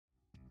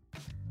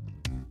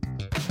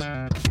Okay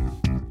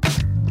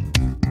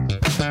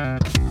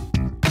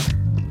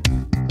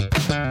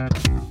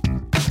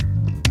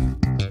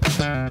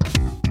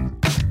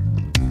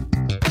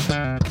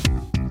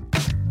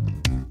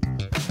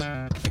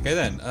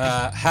then.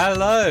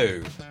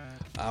 Hello.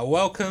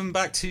 Welcome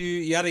back to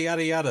Yada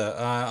Yada Yada.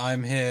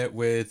 I'm here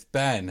with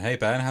Ben. Hey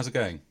Ben, how's it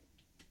going?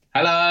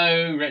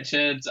 Hello,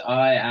 Richard.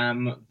 I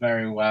am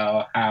very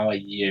well. How are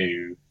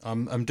you?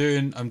 I'm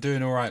doing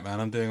all right,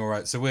 man. I'm doing all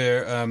right. So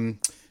we're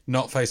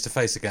not face to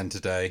face again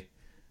today.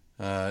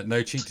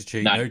 No cheek to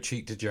cheek, No, no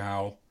cheek to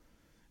jowl,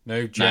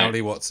 no no.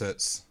 jowly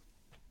whatsits.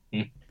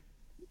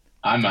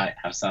 I might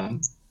have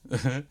some.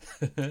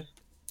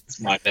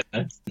 It's my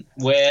business.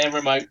 We're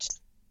remote.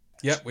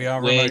 Yep, we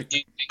are We're remote.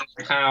 using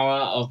the power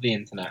of the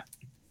internet.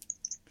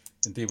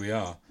 Indeed, we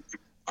are.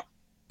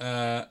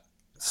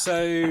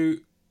 So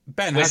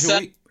Ben, We're how's your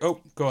week?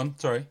 Oh, go on.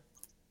 Sorry.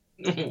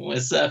 we're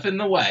surfing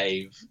the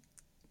wave,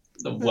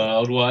 the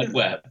World Wide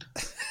Web.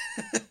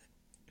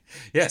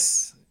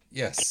 Yes,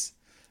 yes.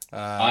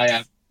 I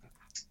am.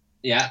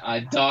 I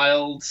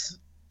dialed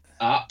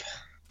up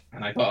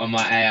and I got on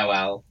my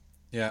AOL.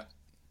 Yeah,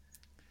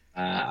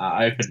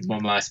 I opened my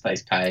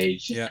MySpace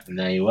page, yeah. and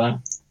there you were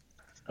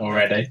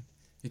already.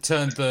 You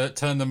turned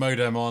the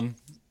modem on.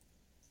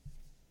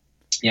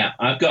 Yeah,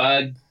 I've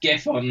got a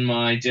GIF on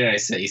my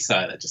GeoCity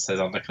site that just says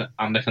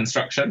under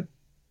construction.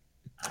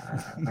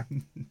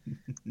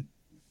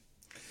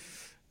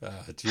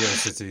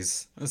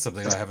 GeoCities. That's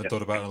something I haven't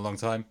thought about in a long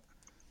time.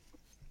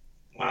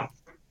 Wow,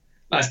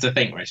 nice to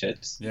think,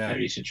 Richard. Yeah.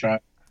 Maybe you should try.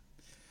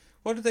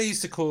 What did they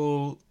used to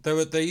call? There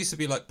used to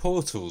be like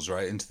portals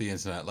right into the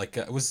internet. Like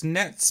it was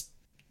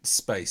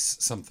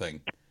Netspace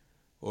something,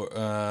 or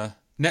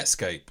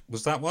Netscape.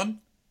 Was that one?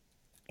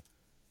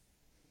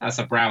 That's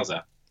a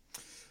browser.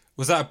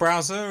 Was that a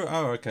browser?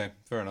 Oh, okay,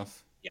 fair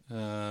enough.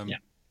 Yeah. Yeah.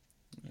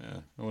 Yeah.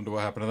 I wonder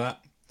what happened to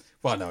that.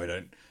 Well, no, I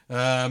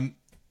don't.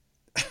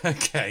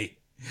 Okay.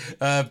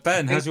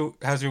 Ben, how's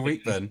your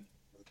week then?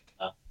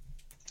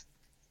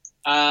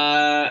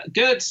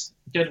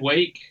 Good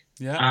week.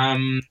 Yeah.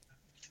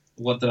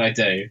 What did I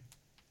do?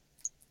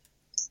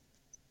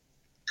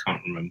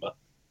 Can't remember.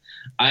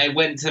 I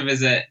went to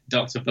visit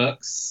Dr.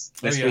 Books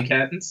this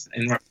weekend.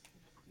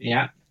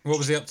 Yeah. What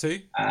was he up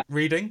to?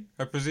 Reading,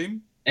 I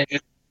presume.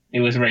 It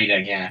was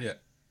reading, yeah.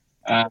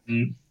 Yeah.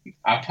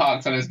 I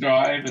parked on his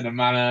drive in a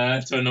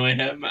manner to annoy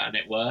him, and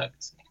it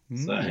worked.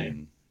 So,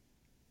 great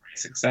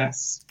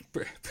success.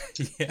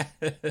 Yeah.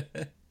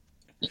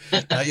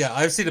 Yeah,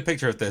 I've seen a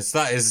picture of this.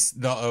 That is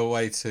not a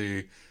way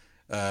to.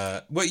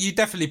 Well, you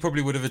definitely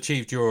probably would have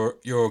achieved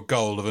your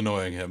goal of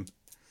annoying him.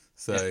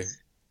 So.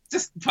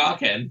 Just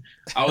parking.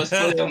 I was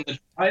fully on the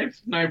drive,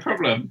 no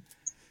problem.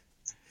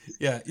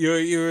 Yeah,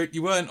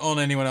 you weren't on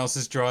anyone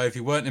else's drive.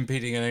 You weren't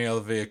impeding any other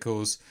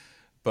vehicles,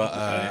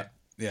 but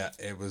yeah,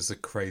 it was a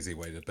crazy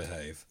way to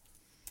behave.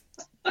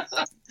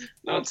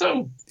 Not at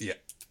all. Yeah.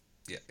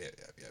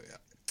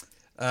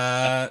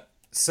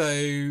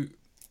 So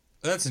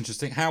that's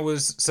interesting. How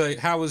was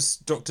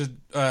Doctor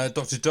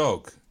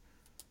Dog,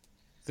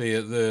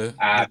 the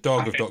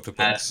dog of Doctor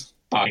Books?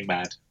 Barking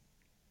mad.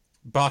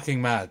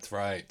 Barking mad,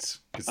 right?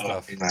 Good stuff.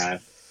 Barking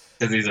mad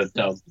because he's a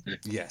dog.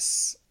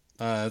 Yes,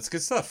 that's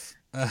good stuff.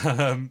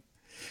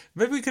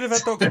 Maybe we could have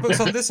had Dr. Books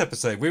on this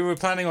episode. We were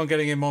planning on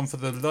getting him on for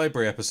the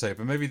library episode,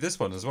 but maybe this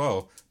one as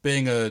well.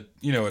 Being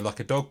like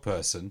a dog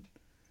person.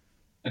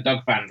 A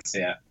dog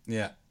fancier.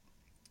 Yeah.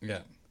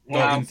 Well,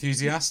 Dog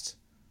enthusiast.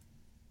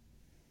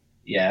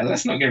 Yeah,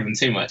 let's not give him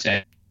too much.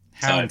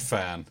 Hound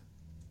fan.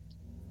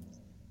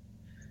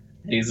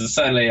 He's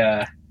certainly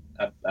a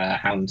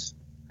hound.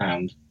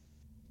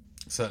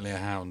 Certainly a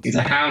hound. He's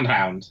a hound.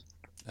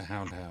 A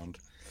hound.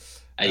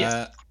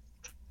 Yes.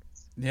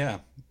 Yeah,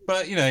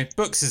 but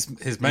Books is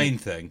his main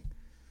thing.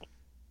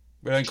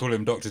 We don't call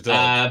him Dr.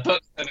 Dog.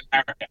 Books in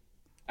America.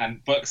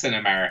 And Books in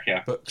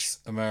America. Books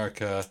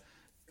America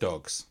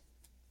Dogs.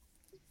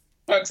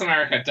 Books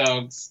America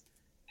Dogs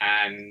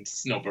and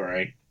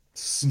Snobbery.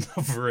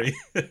 Snobbery.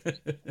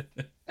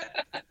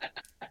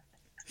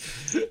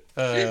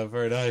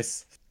 Very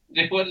nice.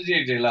 What did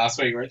you do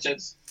last week,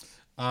 Richard?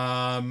 What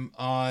have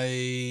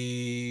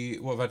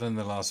I done in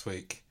the last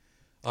week?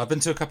 I've been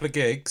to a couple of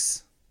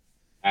gigs.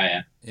 Oh,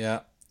 yeah. Yeah,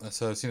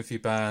 so I've seen a few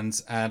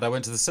bands, and I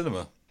went to the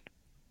cinema.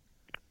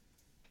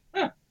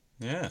 Huh.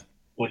 Yeah.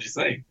 What'd you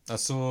see? I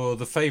saw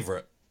The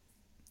Favourite,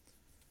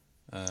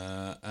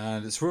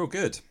 and it's real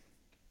good.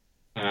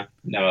 Never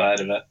heard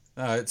of it.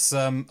 It's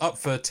up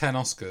for 10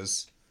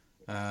 Oscars.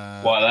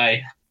 What are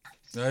they?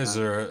 Those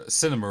are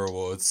cinema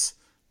awards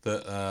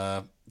that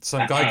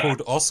some guy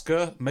called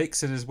Oscar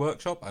makes in his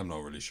workshop. I'm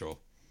not really sure.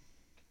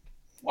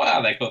 What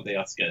are they called, the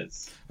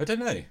Oscars? I don't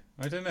know.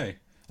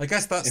 I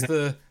guess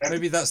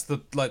maybe that's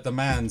the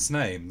man's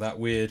name, that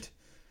weird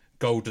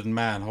golden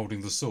man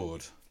holding the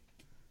sword.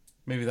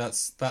 Maybe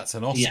that's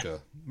an Oscar. Yeah.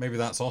 Maybe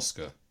that's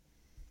Oscar.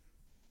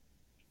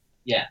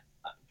 Yeah,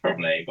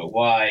 probably. But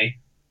why?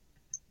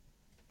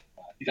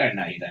 You don't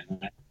know.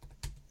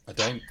 I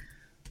don't.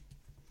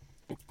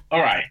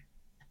 All right.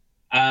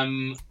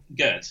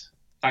 Good.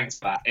 Thanks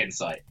for that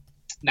insight.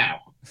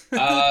 Now,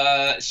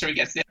 Shall we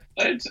get to the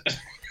episode?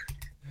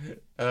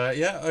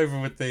 Yeah, over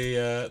with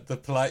the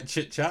polite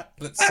chit chat.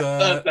 Let's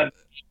That's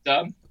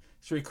done.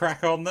 should we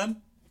crack on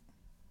then?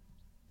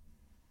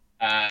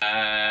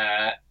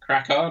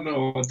 Crack on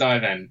or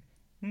dive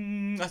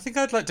in? I think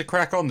I'd like to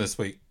crack on this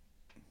week.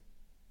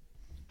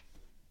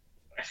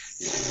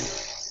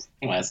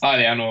 Well, it's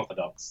highly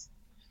unorthodox.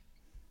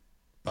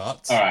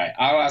 But All right,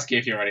 I'll ask you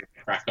if you're ready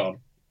to crack on.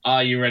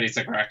 Are you ready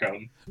to crack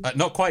on?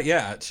 not quite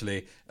yet,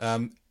 actually.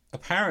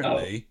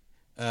 Apparently,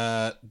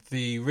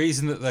 the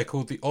reason that they're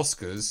called the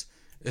Oscars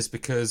is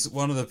because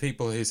one of the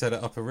people who set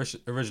it up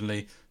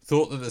originally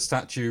thought that the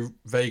statue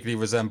vaguely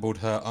resembled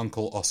her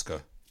uncle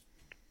Oscar.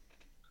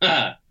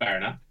 Fair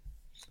enough.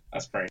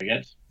 That's pretty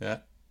good. Yeah,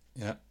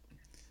 yeah.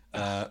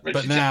 But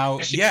Richard now,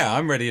 Jefferson. yeah,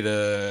 I'm ready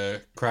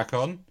to crack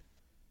on.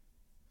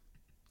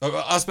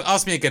 Oh,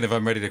 ask me again if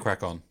I'm ready to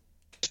crack on.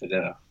 For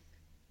dinner.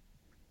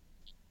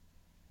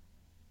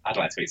 I'd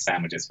like to eat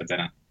sandwiches for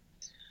dinner.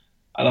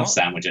 I love What?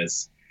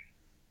 sandwiches.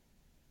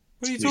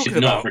 What are you We talking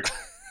should not about?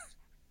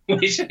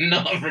 We should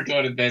not have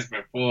recorded this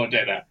before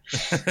dinner.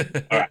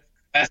 All right,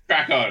 let's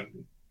crack on.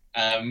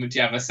 Do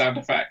you have a sound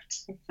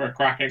effect for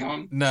cracking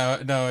on? No,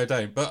 I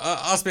don't. But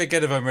ask me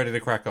again if I'm ready to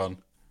crack on.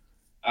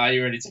 Are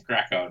you ready to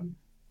crack on?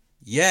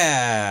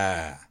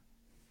 Yeah.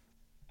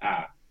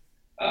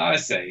 I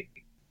see.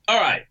 All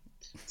right,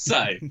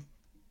 so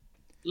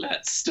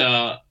let's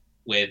start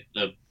with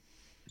the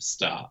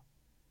start.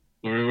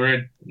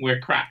 We're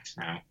cracked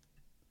now.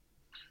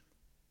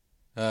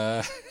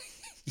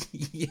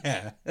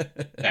 Yeah.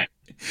 Okay.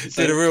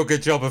 Did a real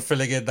good job of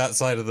filling in that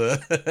side of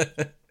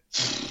the.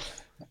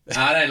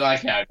 I don't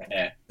like it over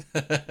here.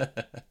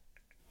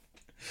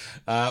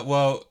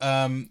 Well, do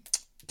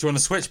you want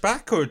to switch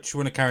back or do you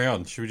want to carry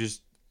on? Should we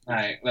just? All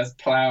right, let's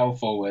plow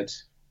forward.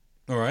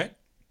 All right.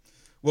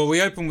 Well,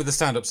 we open with the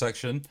stand-up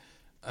section,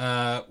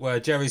 where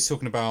Jerry's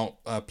talking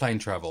about plane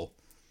travel.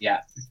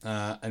 Yeah.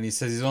 And he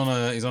says he's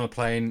on a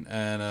plane,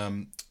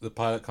 and the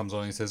pilot comes on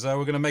and he says, "Oh,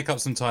 we're going to make up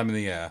some time in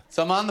the air."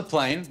 So I'm on the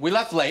plane. We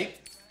left late.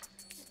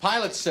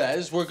 Pilot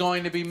says we're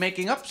going to be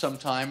making up some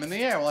time in the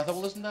air. Well, I thought,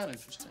 well, isn't that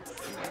interesting?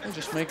 They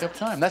just make up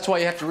time. That's why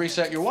you have to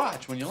reset your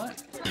watch when you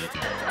land.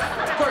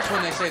 Of course,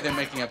 when they say they're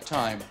making up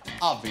time,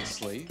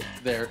 obviously,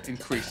 they're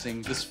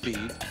increasing the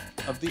speed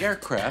of the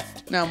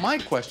aircraft. Now, my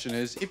question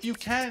is, if you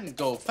can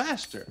go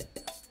faster,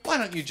 why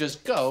don't you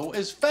just go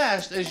as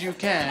fast as you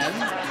can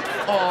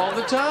all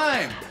the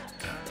time?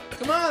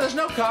 Come on, there's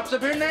no cops up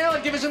here. Nail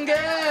it. Give it some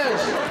gas.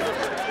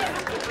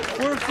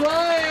 We're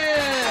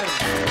flying.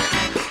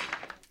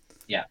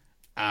 Yeah.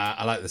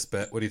 I like this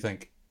bit. What do you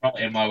think? Right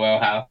in my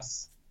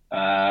wheelhouse.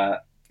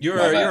 You're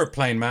Love a it.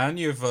 plane man.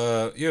 You have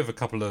a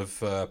couple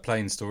of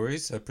plane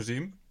stories, I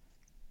presume.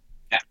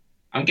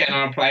 I'm getting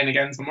on a plane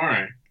again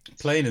tomorrow.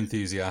 Plane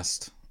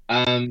enthusiast.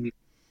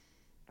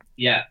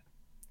 Yeah.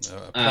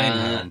 A plane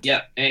hound.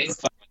 Yeah, it's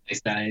fun. They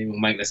say we'll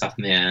make this up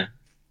in the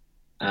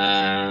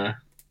air.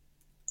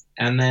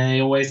 And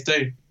they always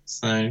do.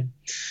 So,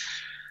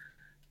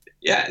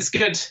 yeah, it's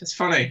good. It's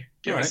funny.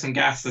 Give Alright. us some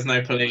gas. There's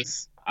no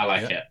police. I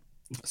like Yeah. it.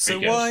 So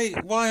Pretty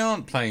good. why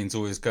aren't planes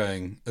always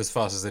going as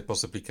fast as they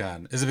possibly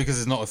can? Is it because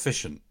it's not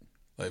efficient,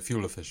 like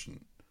fuel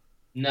efficient?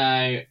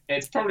 No,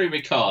 it's probably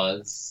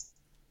because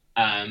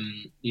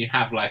you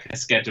have like a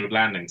scheduled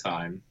landing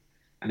time,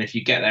 and if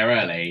you get there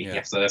early, Yeah. you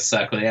have to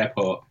circle the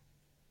airport.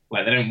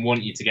 Like they don't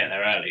want you to get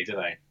there early, do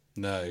they?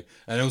 No,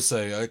 and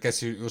also I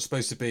guess you're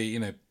supposed to be,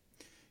 you're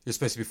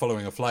supposed to be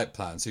following a flight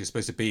plan, so you're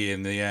supposed to be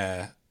in the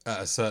air at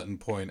a certain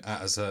point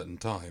at a certain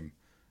time,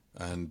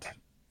 and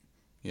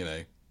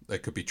there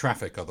could be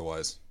traffic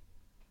otherwise.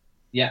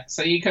 Yeah,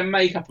 so you can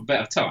make up a bit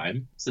of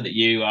time so that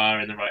you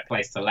are in the right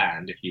place to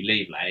land if you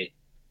leave late.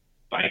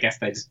 But I guess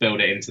they just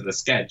build it into the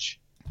schedule.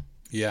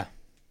 Yeah,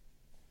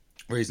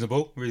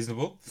 reasonable.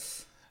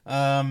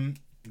 All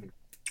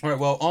right.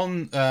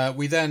 Well,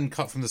 we then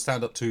cut from the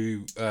stand up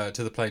to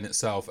the plane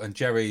itself, and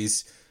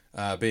Jerry's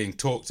being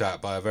talked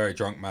at by a very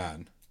drunk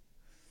man.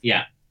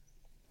 Yeah.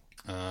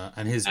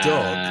 And his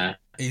dog.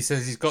 He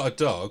says he's got a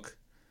dog,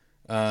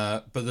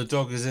 but the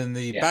dog is in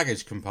the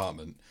baggage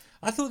compartment.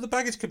 I thought the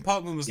baggage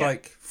compartment was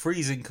like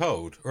freezing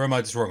cold, or am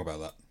I just wrong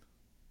about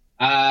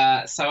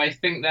that? So I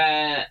think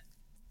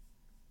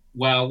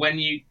when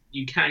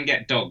you can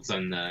get dogs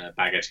on the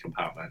baggage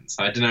compartment.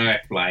 So I don't know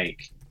if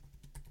like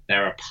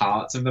there are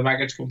parts of the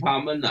baggage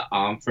compartment that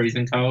aren't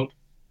freezing cold.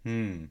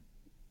 But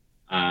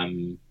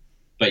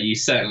you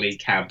certainly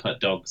can put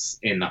dogs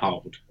in the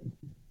hold.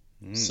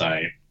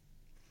 So.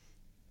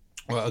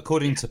 Well,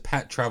 according to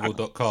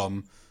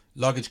pettravel.com,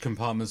 luggage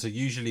compartments are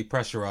usually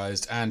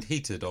pressurized and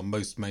heated on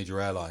most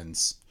major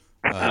airlines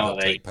that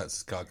take pets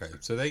as cargo.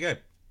 So there you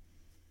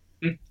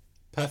go.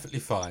 Perfectly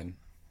fine.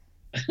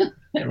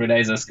 Every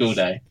day's a school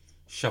day.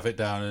 Shove it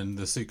down in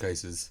the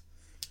suitcases.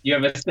 You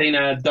ever seen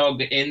a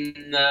dog in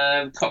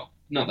the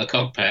not the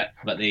cockpit,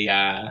 but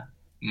the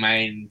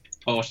main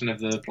portion of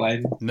the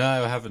plane?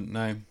 No, I haven't.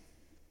 No.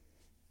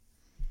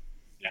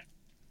 Yeah,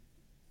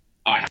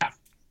 I have.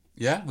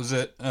 Yeah, was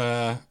it?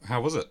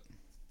 How was it?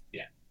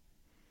 Yeah,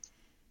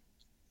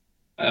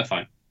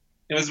 fine.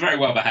 It was very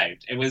well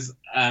behaved. It was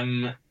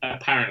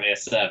apparently a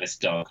service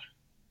dog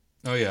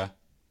Oh yeah.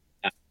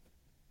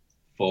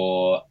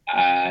 for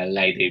a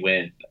lady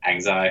with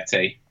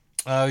anxiety.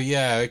 Oh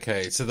yeah.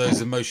 Okay. So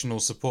those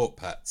emotional support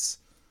pets.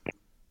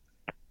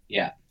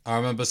 Yeah, I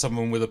remember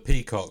someone with a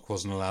peacock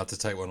wasn't allowed to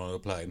take one on a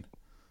plane.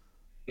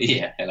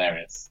 yeah,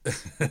 hilarious.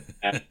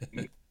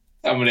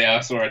 Somebody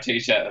else wore a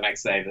T-shirt the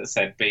next day that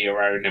said "Be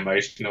your own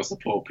emotional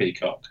support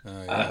peacock,"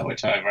 Oh, yeah.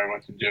 which I very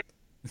much enjoy.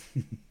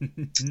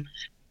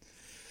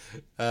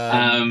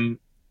 um,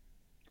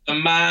 The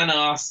man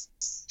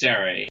asks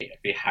Jerry if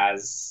he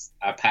has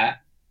a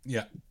pet.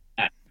 yeah.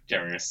 And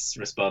Jerry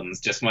responds,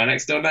 "Just my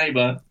next door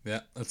neighbour."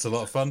 Yeah. That's a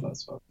lot of fun.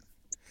 That's fun.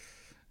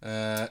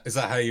 Is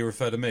that how you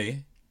refer to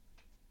me?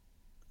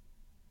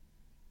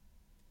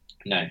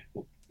 No,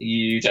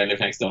 you don't live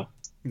next door.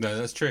 No,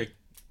 that's true.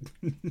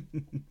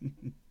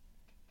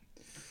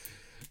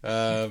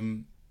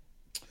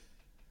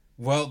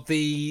 Well,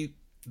 the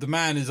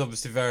man is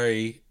obviously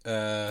very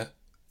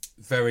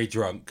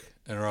drunk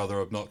and rather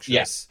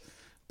obnoxious,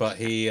 but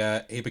he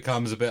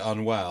becomes a bit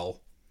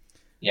unwell,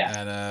 Yeah,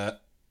 and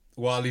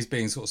while he's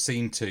being sort of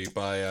seen to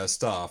by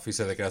staff who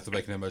say they're going to have to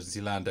make an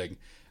emergency landing,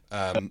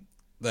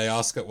 they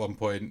ask at one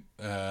point,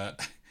 do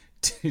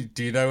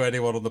you know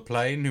anyone on the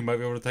plane who might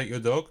be able to take your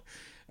dog?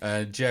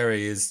 And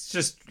Jerry is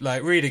just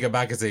like reading a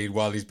magazine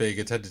while he's being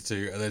attended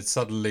to, and then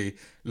suddenly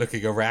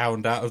looking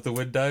around out of the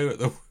window at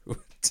the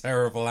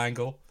terrible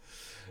angle.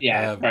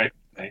 yeah, very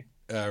funny.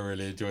 I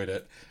really enjoyed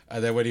it.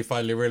 And then when he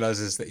finally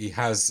realizes that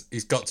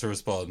he's got to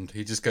respond,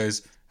 he just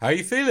goes, "How are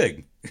you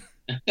feeling?"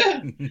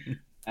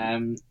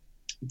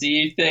 Do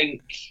you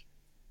think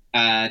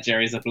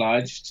Jerry's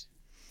obliged?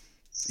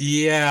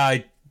 Yeah,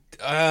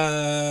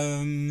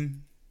 I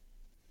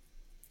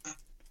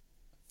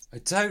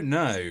don't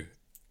know.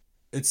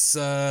 It's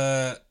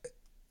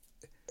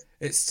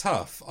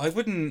tough. I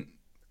would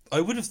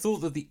have thought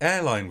that the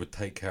airline would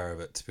take care of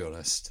it, to be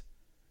honest.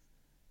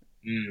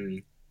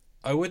 Mm.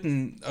 I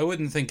wouldn't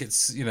think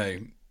it's,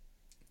 because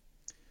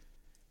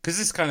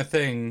this kind of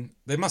thing,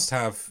 they must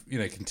have,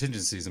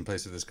 contingencies in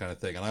place for this kind of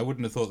thing, and I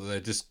wouldn't have thought that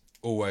they'd just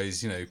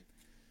always,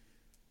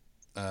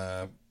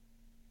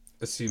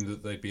 assume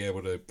that they'd be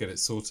able to get it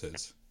sorted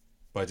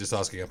by just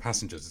asking a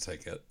passenger to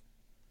take it.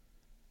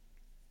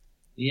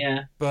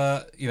 Yeah.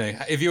 But,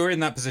 if you're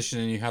in that position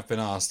and you have been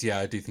asked, yeah,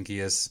 I do think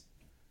he is.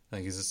 I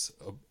think he's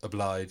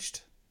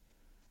obliged.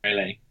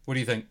 Really? What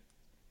do you think?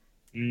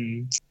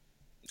 Mm.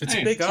 It's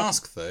a big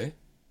ask, though.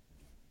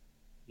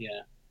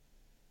 Yeah.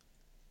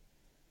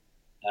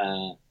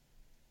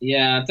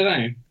 Yeah, I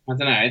don't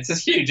know. It's a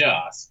huge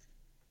ask.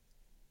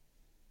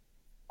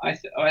 I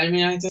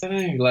mean, I don't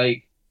know.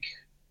 Like,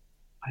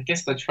 I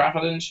guess the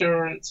travel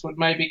insurance would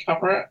maybe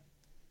cover it.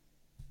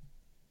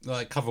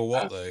 Like, cover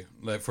what, though?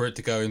 Like, for it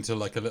to go into,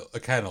 like, a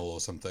kennel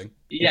or something?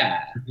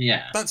 Yeah.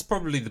 That's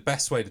probably the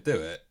best way to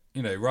do it,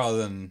 rather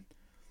than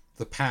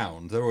the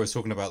pound. They're always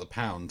talking about the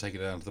pound, take it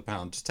down to the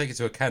pound. Just take it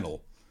to a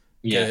kennel.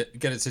 Yeah.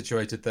 Get it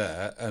situated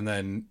there, and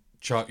then,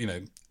 tell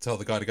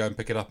the guy to go and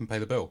pick it up and pay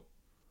the bill.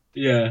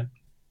 Yeah.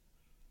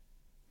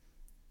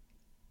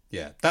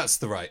 Yeah, that's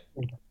the right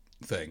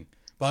thing.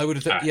 But I would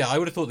have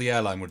thought the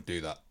airline would do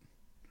that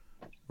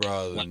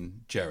rather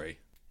than Jerry.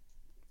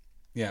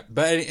 Yeah,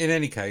 but in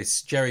any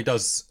case, Jerry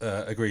does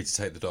agree to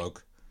take the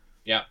dog.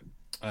 Yeah.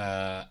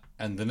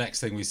 And the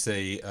next thing we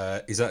see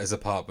is at his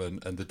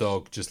apartment, and the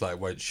dog just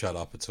won't shut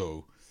up at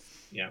all.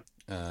 Yeah.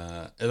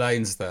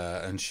 Elaine's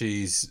there, and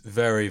she's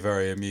very,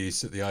 very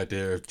amused at the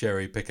idea of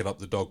Jerry picking up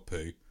the dog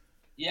poo.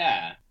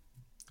 Yeah.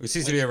 Which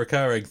seems to be a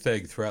recurring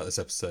thing throughout this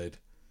episode.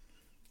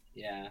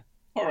 Yeah.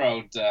 Poor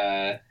old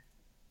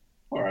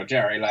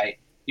Jerry.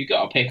 Like, you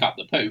got to pick up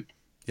the poop.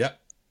 Yep.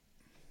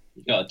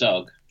 You got a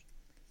dog.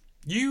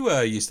 You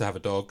used to have a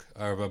dog,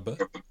 I remember.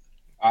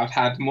 I've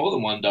had more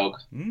than one dog.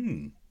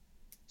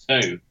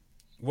 Two.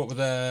 What were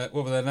their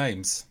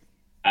names?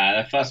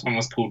 The first one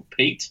was called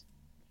Pete.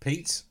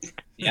 Pete?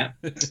 Yeah.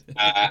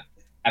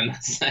 And the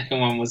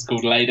second one was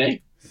called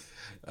Lady.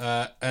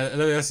 Let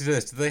me ask you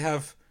this: did they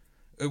have?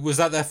 Was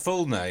that their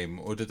full name,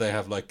 or did they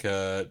have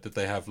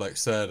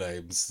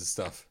surnames and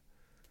stuff?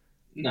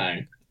 No.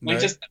 We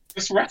just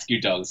rescue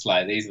dogs.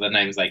 Like, these are the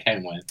names they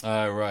came with.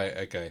 Oh, right.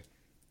 Okay.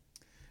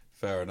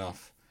 Fair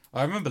enough.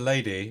 I remember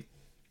Lady.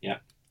 Yeah.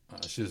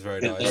 She was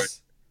very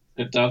nice.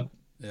 Good dog.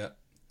 Yeah.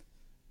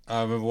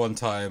 I remember one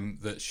time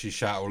that she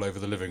shat all over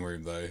the living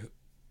room, though.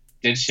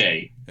 Did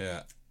she?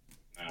 Yeah.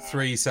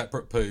 3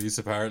 separate poos,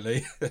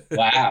 apparently.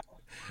 Wow.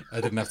 I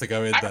didn't have to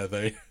go in there,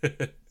 though.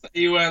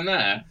 You weren't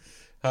there?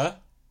 Huh?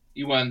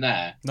 You weren't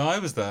there? No, I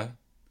was there.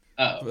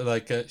 Oh.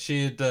 But,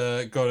 she had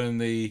gone in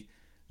the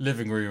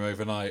living room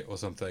overnight or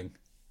something.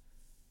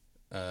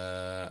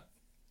 And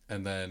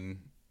then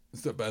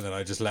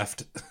I just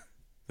left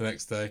the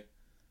next day.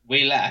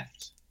 We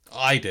left?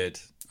 I did.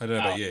 I don't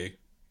know about you.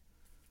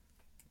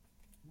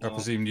 Well, I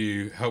presume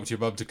you helped your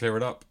mum to clear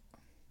it up.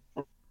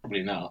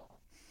 Probably not.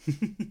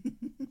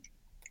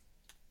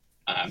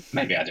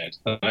 Maybe I did.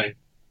 I don't know.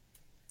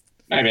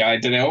 Maybe I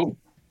did it all.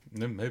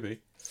 No, maybe.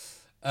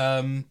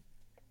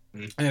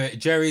 Anyway,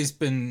 Jerry's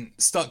been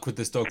stuck with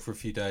this dog for a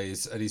few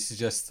days, and he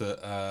suggests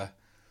that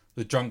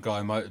the drunk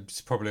guy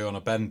is probably on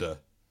a bender.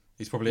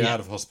 He's probably out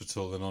of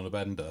hospital and on a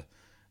bender.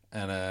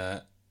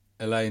 And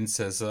Elaine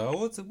says,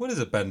 what is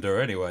a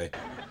bender anyway?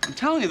 I'm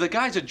telling you, the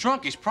guy's a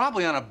drunk. He's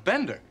probably on a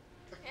bender.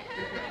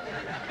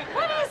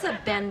 What is a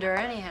bender,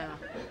 anyhow?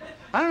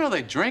 I don't know.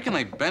 They drink and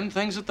they bend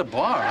things at the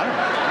bar. I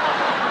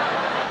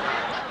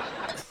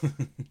don't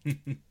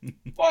know.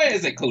 Why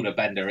is it called a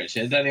bender,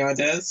 Richard? Any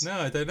ideas? No,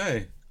 I don't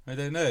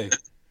know.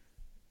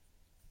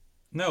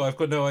 No, I've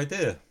got no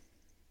idea.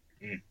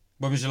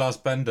 When was your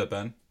last bender,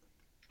 Ben?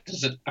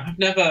 I've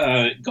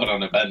never got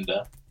on a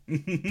bender.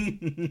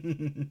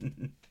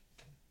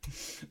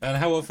 And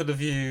how often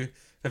have you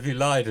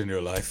lied in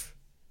your life?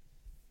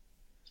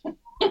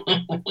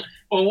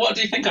 Well, what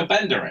do you think a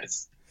bender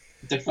is?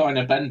 Define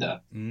a bender.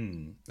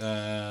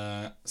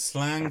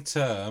 Slang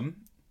term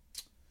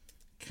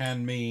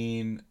can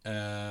mean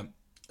a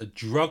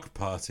drug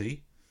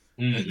party,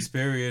 an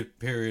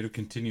period of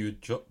continued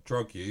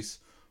drug use,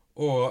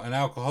 or an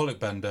alcoholic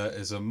bender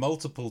is a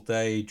multiple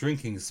day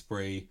drinking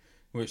spree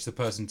in which the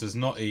person does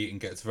not eat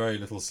and gets very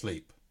little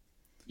sleep.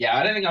 Yeah,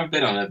 I don't think I've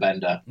been on a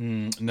bender.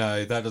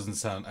 No, that doesn't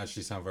sound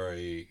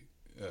very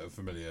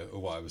familiar, or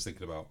what I was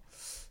thinking about.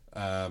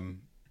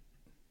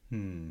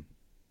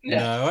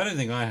 No, I don't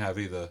think I have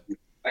either.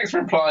 Thanks for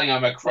implying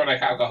I'm a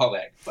chronic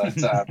alcoholic, but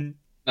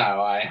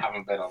no, I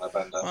haven't been on a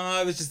bender.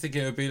 I was just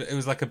thinking it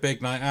was like a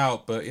big night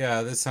out, but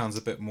yeah, this sounds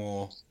a bit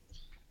more.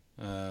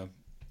 No,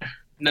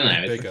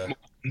 bigger.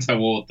 It's more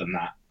toward than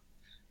that.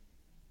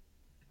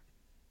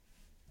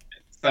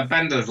 The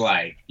bender's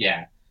like,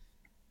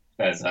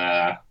 there's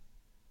I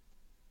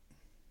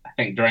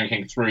think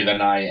drinking through the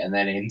night and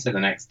then into the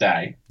next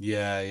day.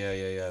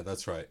 Yeah,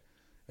 that's right.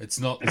 It's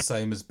not the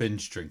same as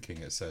binge drinking,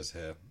 it says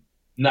here.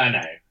 No.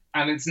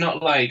 And it's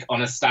not like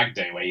on a stag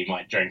do where you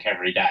might drink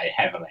every day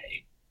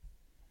heavily.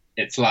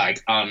 It's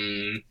like,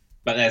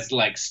 but there's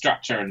like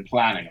structure and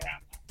planning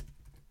around that.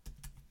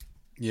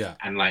 Yeah.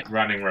 And like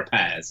running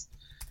repairs.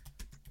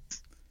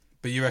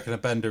 But you reckon a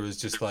bender is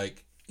just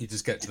like, you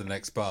just get to the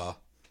next bar,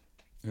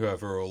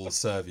 whoever will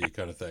serve you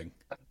kind of thing?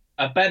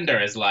 A bender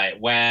is like,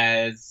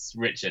 where's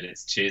Richard?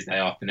 It's Tuesday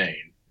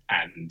afternoon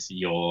and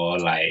you're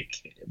like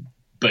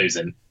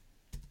boozing.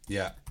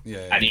 Yeah.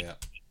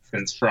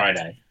 Since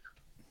Friday.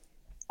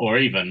 Or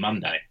even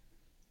Monday.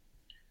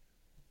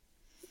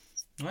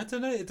 I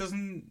don't know.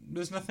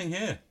 There's nothing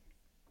here.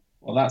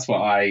 Well, that's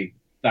my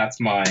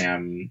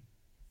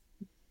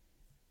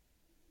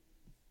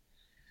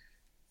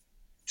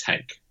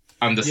take.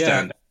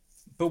 Understand. Yeah,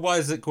 but why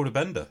is it called a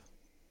bender?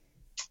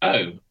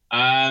 Oh,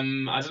 I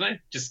don't know.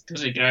 Just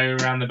because you go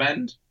around the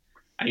bend.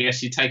 I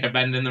guess you take a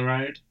bend in the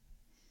road.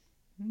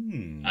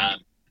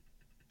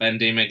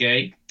 Bendy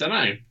McGee. Don't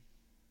know.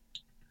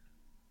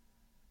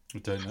 I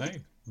don't know.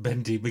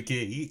 Bendy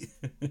McGee.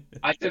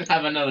 I did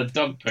have another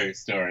dog poo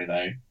story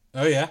though.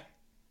 Oh yeah.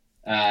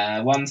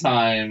 One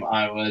time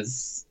I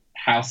was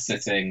house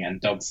sitting and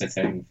dog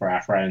sitting for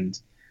our friend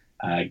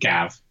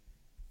Gav.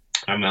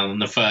 And on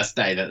the first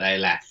day that they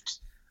left,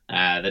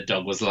 the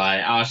dog was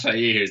like, "I'll show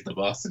you who's the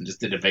boss," and just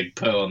did a big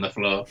poo on the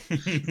floor.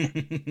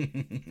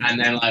 And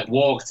then like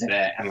walked in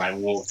it and like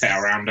walked it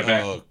around a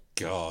bit. Oh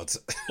God.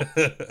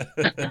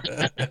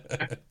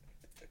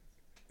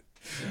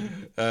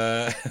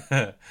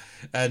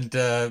 And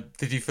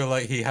did you feel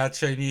like he had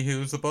shown you who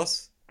was the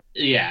boss?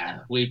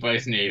 Yeah, we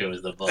both knew who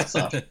was the boss.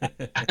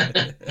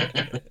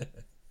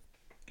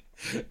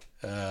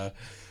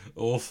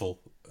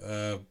 Awful.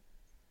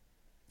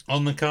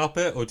 On the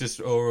carpet, or did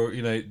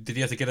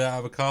you have to get it out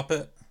of a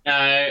carpet?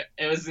 No,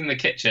 it was in the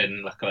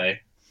kitchen, luckily.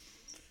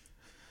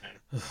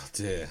 Oh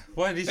dear.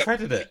 Why did he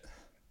treaded it?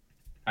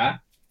 Huh?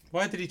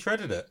 Why did he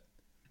treaded it?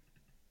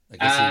 I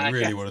guess he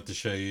really wanted to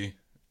show you.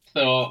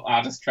 Thought,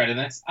 I'll just tread in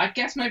this. I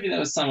guess maybe there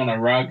was some on a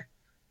rug.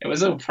 It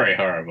was all pretty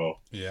horrible.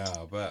 Yeah,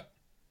 I bet.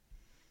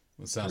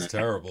 It sounds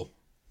terrible.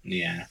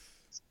 Yeah.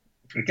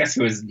 I guess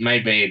he was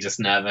maybe just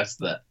nervous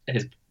that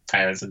his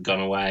parents had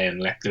gone away and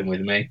left him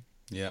with me.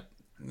 Yeah.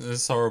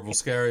 This horrible,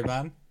 scary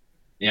man.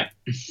 Yeah.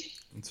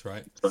 That's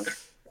right.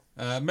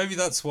 Maybe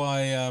that's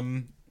why...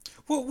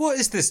 What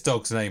is this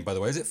dog's name, by the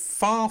way? Is it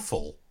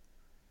Farfel?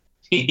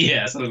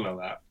 Yeah, something like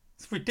that.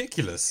 It's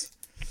ridiculous.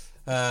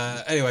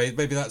 Anyway,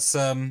 maybe that's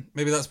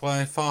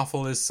why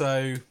Farfel is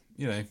so,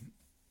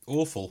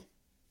 awful.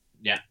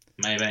 Yeah,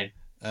 maybe.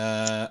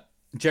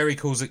 Jerry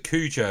calls it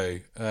Cujo.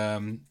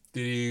 Did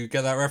you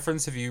get that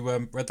reference? Have you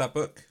read that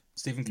book?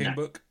 Stephen King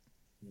book?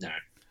 No.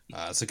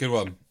 It's a good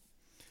one.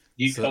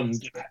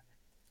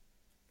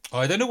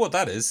 I don't know what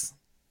that is.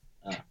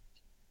 Oh.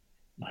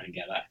 I didn't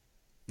get that.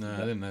 No, I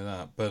didn't know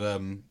that.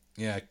 But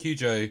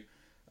Cujo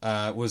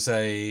was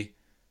a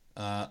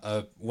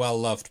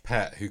well-loved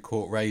pet who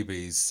caught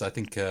rabies. I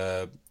think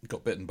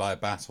got bitten by a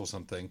bat or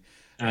something,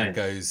 and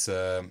goes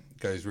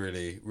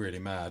really, really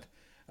mad.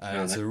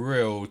 And it's a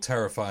real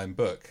terrifying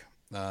book.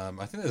 I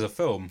think there's a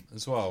film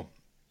as well.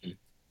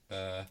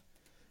 But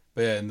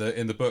yeah,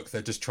 in the book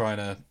they're just trying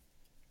to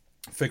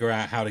figure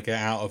out how to get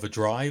out of a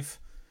drive,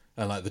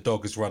 and like the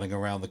dog is running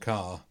around the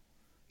car,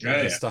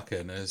 they're stuck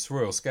in. It's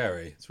real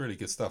scary. It's really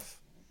good stuff.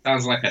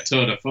 Sounds like a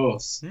tour de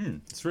force.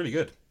 It's really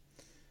good.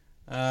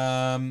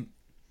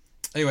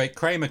 Anyway,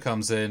 Kramer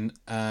comes in.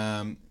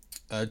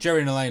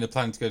 Jerry and Elaine are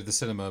planning to go to the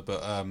cinema,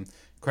 but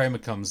Kramer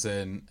comes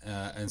in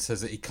and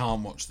says that he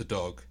can't watch the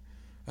dog.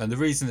 And the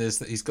reason is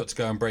that he's got to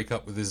go and break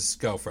up with his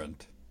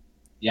girlfriend.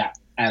 Yeah,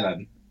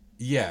 Ellen.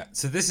 Yeah,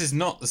 so this is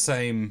not the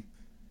same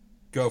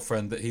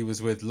girlfriend that he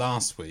was with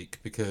last week,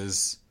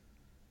 because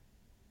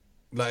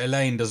like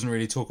Elaine doesn't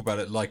really talk about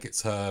it like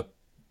it's her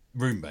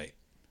roommate.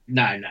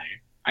 No.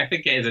 I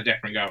think it is a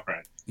different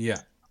girlfriend.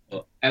 Yeah.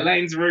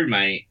 Elaine's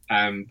roommate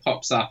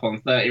pops up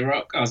on 30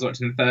 Rock. I was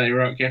watching 30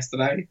 Rock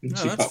yesterday. And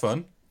Oh, that's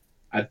fun.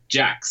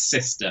 Jack's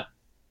sister.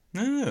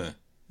 Ah,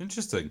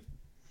 interesting.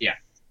 Yeah.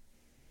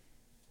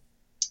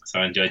 So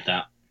I enjoyed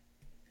that.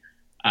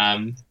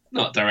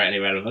 Not directly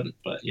relevant,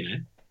 but you know.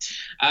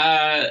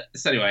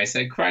 So anyway,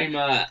 so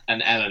Kramer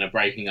and Ellen are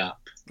breaking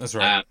up. That's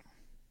right.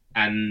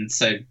 And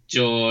so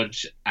Jerry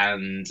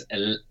and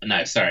Elaine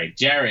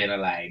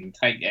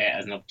take it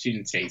as an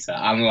opportunity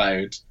to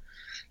unload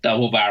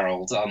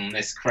double-barreled on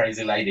this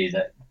crazy lady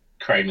that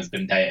Kramer's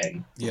been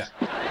dating. Yeah.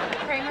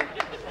 Kramer,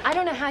 I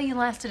don't know how you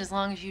lasted as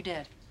long as you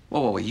did.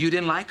 Whoa, you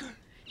didn't like her?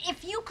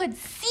 If you could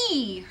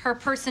see her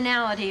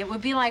personality, it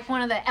would be like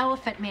one of the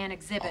Elephant Man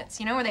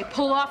exhibits, you know, where they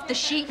pull off the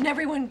sheet and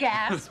everyone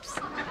gasps.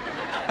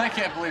 I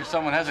can't believe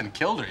someone hasn't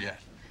killed her yet.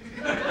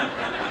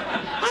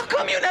 How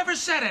come you never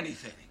said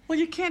anything? Well,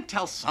 you can't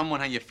tell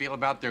someone how you feel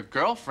about their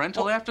girlfriend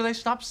till after they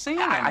stop seeing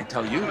them. I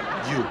tell you.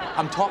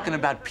 I'm talking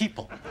about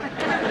people.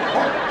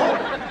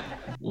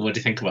 What do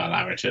you think about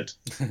that, Richard?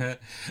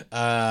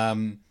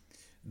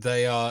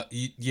 They are,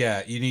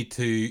 you need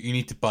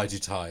to bide your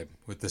time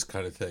with this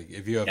kind of thing.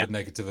 If you have a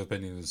negative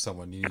opinion of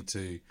someone, you need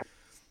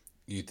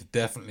to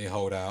definitely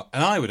hold out.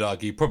 And I would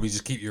argue probably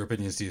just keep your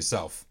opinions to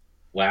yourself.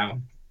 Wow.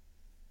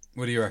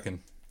 What do you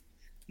reckon?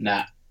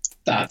 Nah,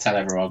 don't tell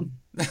everyone.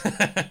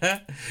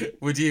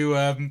 Would you,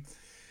 are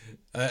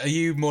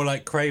you more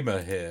like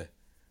Kramer here,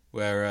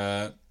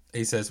 where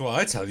he says, well,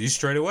 I tell you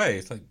straight away.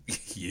 It's like,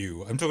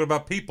 I'm talking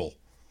about people.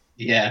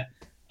 Yeah.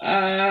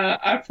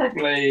 I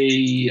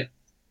probably...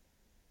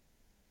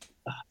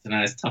 I don't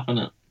know, it's tough, isn't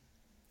it?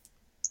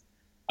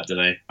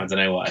 I don't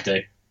know what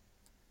I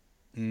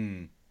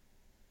do.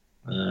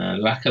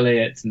 Luckily,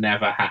 it's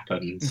never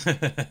happened.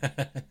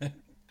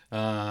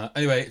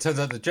 Anyway, it turns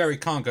out that Jerry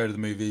can't go to the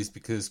movies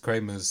because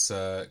Kramer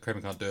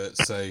can't do it.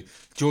 So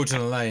George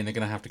and Elaine are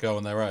going to have to go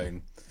on their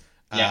own.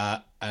 Yeah.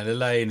 And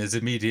Elaine is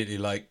immediately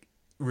like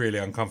really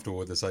uncomfortable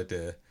with this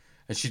idea,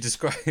 and she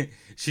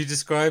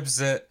describes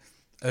it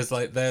as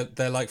like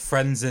they're like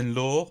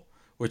friends-in-law,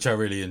 which I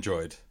really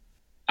enjoyed.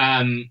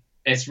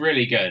 It's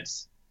really good.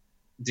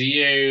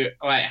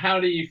 How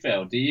do you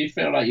feel? Do you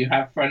feel like you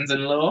have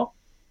friends-in-law?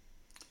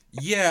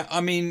 Yeah,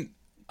 I mean,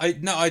 I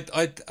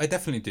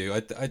definitely do.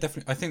 I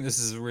think this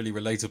is a really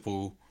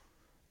relatable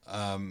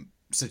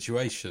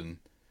situation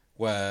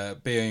where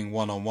being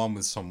one-on-one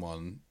with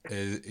someone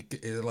is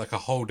like a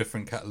whole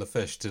different kettle of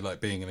fish to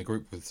like being in a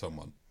group with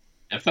someone.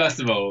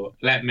 First of all,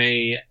 let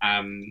me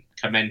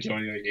commend you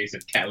on your use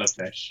of kettle of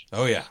fish.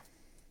 Oh yeah.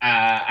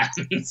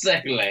 And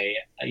secondly,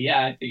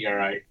 yeah, I think you're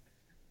right.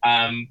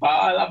 But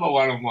I love a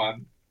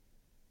one-on-one.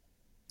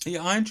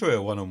 Yeah, I enjoy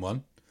a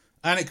one-on-one,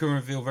 and it can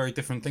reveal very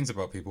different things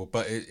about people.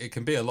 But it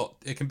can be a lot.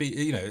 It can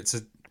be,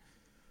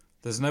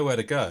 there's nowhere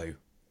to go.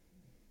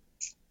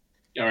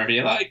 Go wherever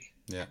you like.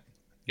 Yeah.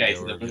 Go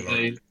to the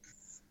movies.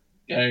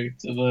 Go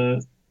to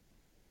the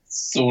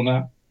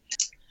sauna.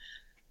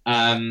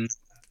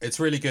 It's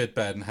really good,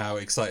 Ben, how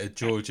excited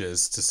George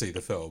is to see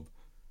the film.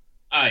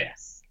 Oh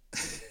yes.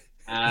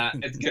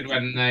 It's good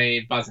when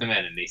they buzz him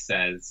in and he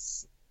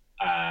says,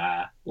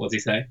 what does he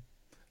say?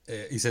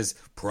 He says,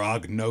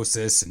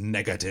 prognosis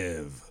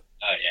negative.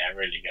 Oh yeah,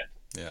 really good.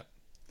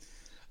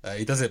 Yeah.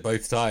 He does it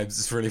both times.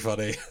 It's really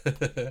funny.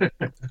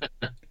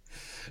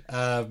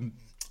 Do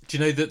you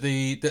know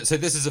that so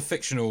this is a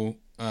fictional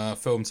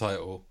film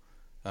title,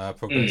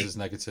 Prognosis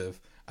Negative,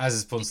 as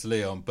is Ponce de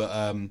Leon,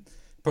 but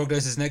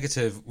Prognosis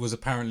Negative was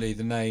apparently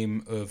the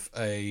name of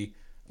an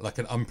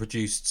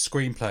unproduced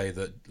screenplay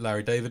that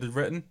Larry David had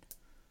written.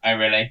 Oh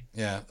really?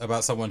 Yeah,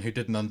 about someone who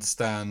didn't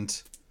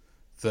understand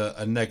that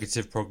a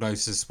negative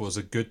prognosis was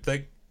a good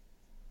thing.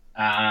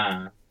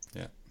 Yeah.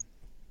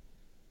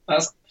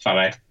 That's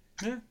funny.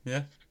 Yeah.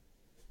 That's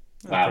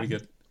Wow. pretty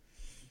good.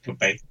 Could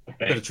be.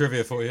 Bit of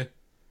trivia for you.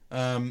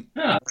 I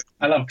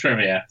love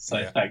trivia, so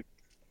Yeah. thanks.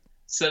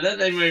 So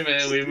then we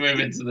move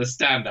into the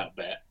stand-up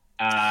bit,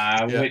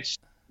 which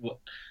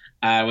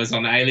was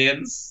on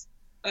Aliens.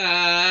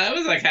 It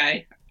was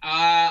okay.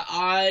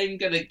 I'm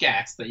gonna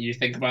guess that you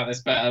think about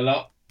this bit a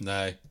lot.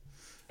 No.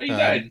 But you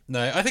don't.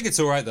 No, I think it's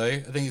all right though. I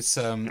think it's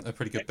a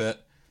pretty good bit.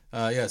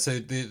 So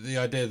the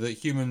idea that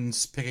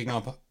humans picking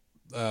up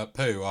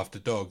poo after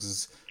dogs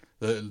is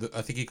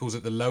I think he calls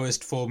it the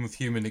lowest form of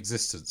human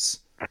existence.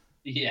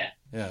 Yeah.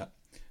 Yeah.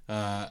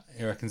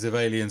 He reckons if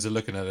aliens are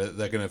looking at it,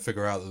 they're going to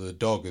figure out that the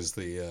dog is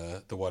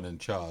the one in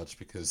charge,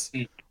 because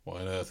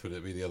why on earth would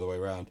it be the other way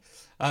around?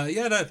 No,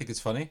 I think it's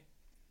funny.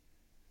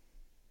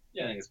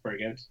 Yeah, I think it's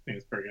pretty good.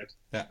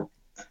 Yeah.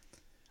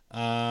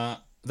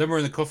 Then we're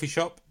in the coffee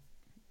shop.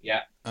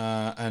 Yeah.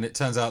 And it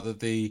turns out that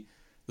the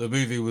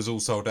movie was all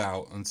sold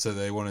out, and so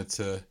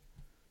the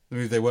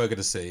movie they were going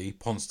to see,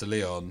 Ponce de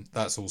Leon,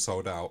 that's all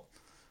sold out.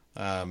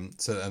 And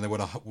they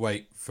want to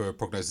wait for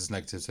Prognosis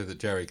Negative so that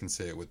Jerry can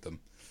see it with them.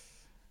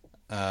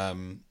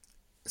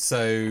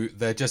 So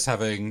they're just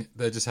having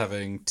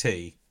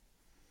tea.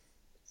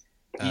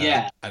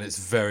 Yeah. And it's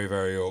very,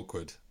 very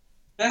awkward.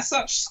 They're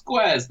such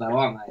squares, though,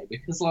 aren't they?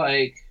 Because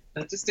like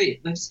they're just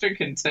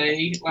drinking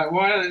tea. Like,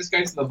 why don't they just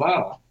go to the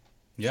bar?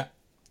 Yeah.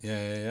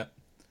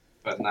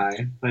 But no,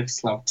 they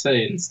just love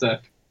tea and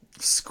stuff.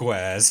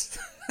 Squares.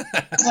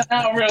 They're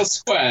not real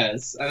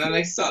squares. And then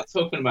they start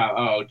talking about,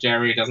 oh,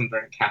 Jerry doesn't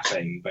drink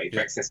caffeine, but he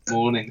drinks this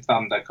Morning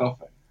Thunder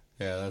coffee.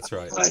 Yeah, that's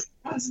right. Like,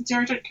 why doesn't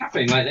Jerry drink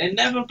caffeine? Like, they're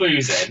never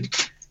boozing.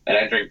 They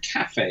don't drink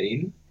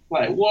caffeine.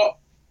 Like, what?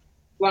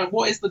 Like,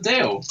 what is the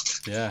deal?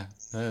 Yeah,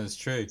 no, it's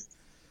true.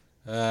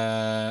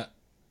 Yeah,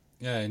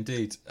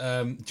 indeed.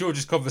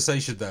 George's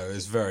conversation, though,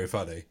 is very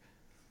funny.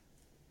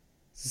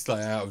 It's just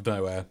like out of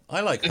nowhere.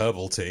 I like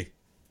herbal tea.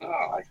 Oh,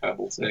 I like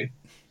herbal tea.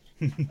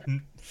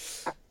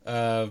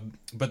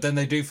 But then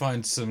they do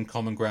find some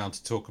common ground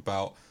to talk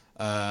about.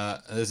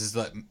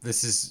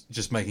 This is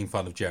just making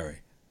fun of Jerry.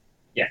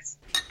 Yes.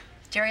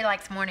 Jerry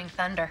likes Morning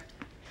Thunder.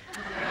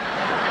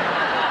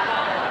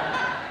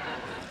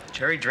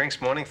 Jerry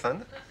drinks Morning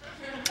Thunder?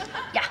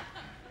 Yeah.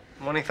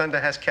 Morning Thunder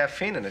has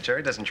caffeine in it.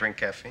 Jerry doesn't drink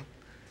caffeine.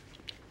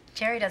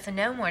 Jerry doesn't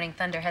know Morning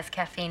Thunder has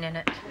caffeine in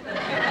it.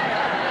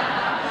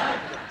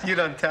 You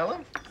don't tell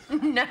him?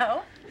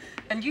 No.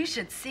 And you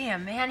should see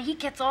him, man. He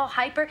gets all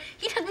hyper.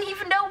 He doesn't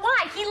even know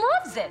why. He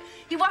loves it.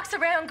 He walks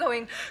around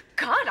going,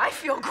 God, I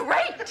feel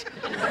great.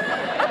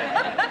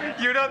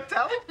 You don't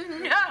tell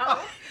him? No.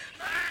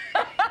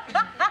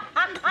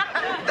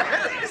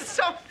 That is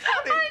so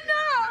funny. I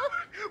know.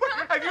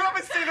 Have you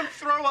ever seen him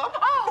throw up?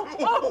 Oh.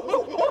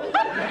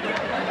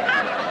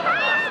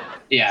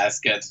 Yeah, that's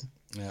good.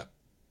 Yeah.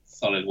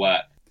 Solid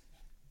work.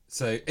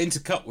 So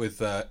intercut with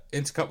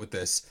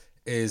this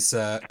is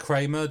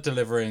Kramer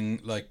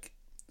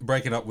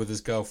breaking up with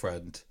his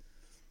girlfriend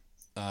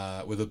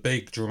with a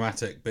big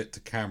dramatic bit to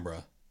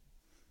camera.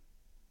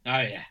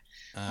 Oh, yeah.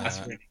 That's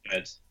really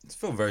good. It's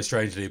filmed very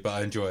strangely, but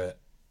I enjoy it.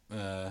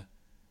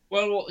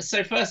 Well,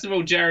 so first of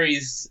all,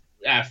 Jerry's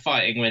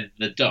fighting with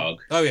the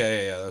dog. Oh,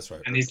 yeah, that's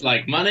right. And he's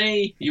like,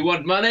 money? You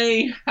want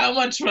money? How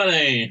much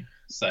money?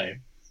 So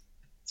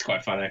it's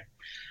quite funny.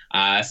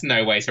 It's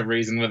no way to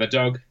reason with a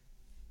dog.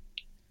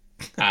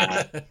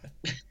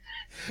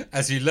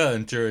 As you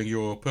learned during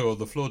your poo on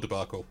the floor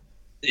debacle.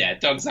 Yeah,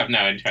 dogs have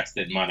no interest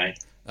in money.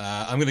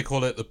 I'm going to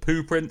call it the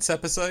Poo Prince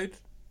episode.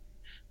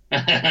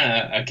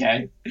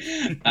 Okay.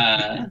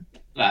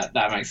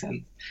 That makes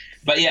sense.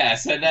 But yeah,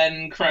 so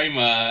then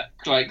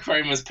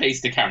Kramer's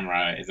piece to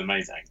camera is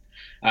amazing.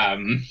 I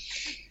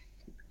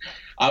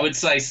would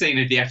say scene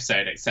of the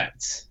episode,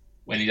 except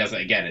when he does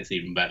it again, it's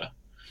even better.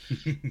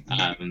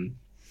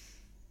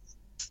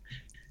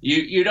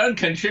 You don't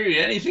contribute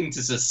anything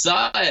to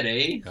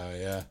society. Oh,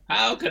 yeah.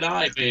 How can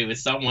I be with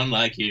someone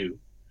like you?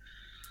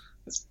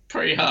 It's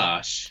pretty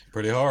harsh.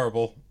 Pretty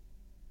horrible.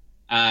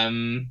 Have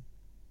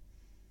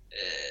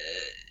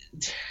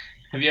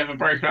you ever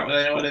broken up with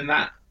anyone in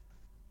that,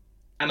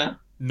 Anna?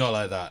 Not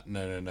like that.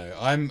 No.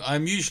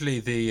 I'm usually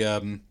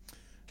the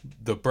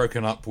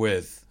broken up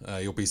with.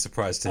 You'll be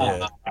surprised to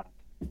hear.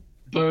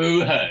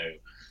 Boo-hoo.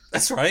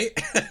 That's right.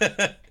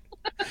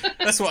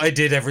 That's what I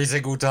did every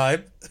single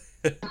time.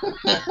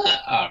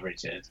 Oh,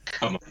 Richard,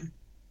 come on.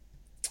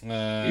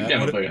 You've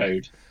never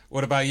boo-hooed.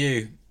 What about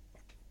you?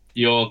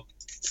 Your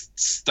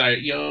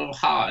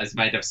heart is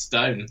made of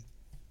stone.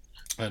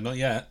 Not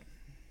yet.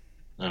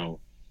 Oh.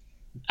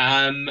 No,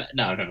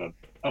 I've never.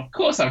 Of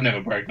course, I've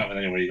never broken up with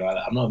anybody like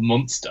that. I'm not a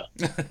monster.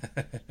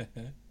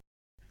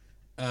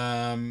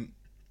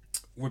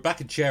 We're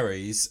back at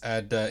Jerry's,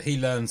 and he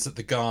learns that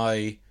the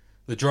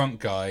drunk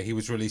guy, he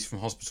was released from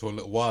hospital a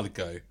little while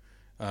ago,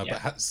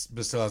 but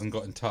still hasn't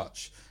got in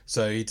touch.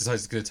 So he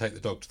decides he's going to take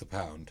the dog to the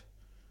pound.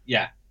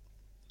 Yeah.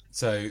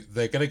 So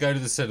they're going to go to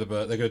the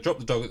cinema. They're going to drop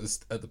the dog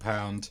at the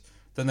pound.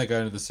 Then they're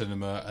going to the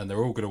cinema, and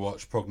they're all going to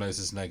watch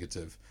Prognosis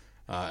Negative.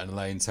 And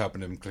Elaine's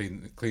helping him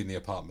clean the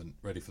apartment,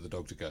 ready for the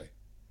dog to go.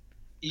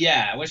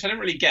 Yeah, which I don't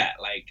really get.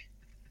 Like,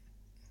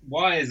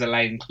 why is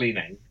Elaine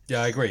cleaning?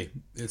 Yeah, I agree.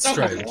 It's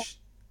strange.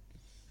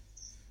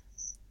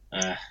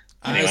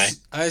 Anyway.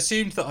 I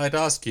assumed that I'd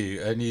ask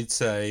you, and you'd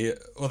say,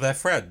 well, they're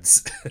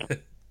friends.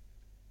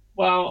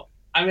 Well,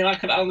 I mean, I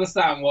could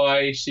understand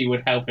why she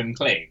would help him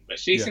clean, but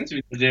she seems to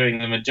be doing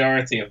the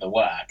majority of the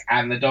work,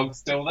 and the dog's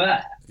still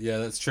there. Yeah,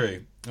 that's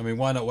true. I mean,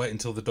 why not wait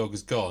until the dog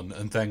is gone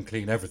and then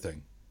clean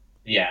everything?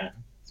 Yeah,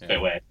 it's a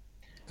bit weird.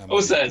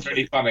 Also, it's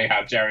really funny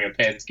how Jerry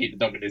appears to keep the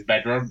dog in his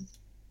bedroom.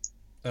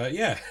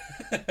 Yeah.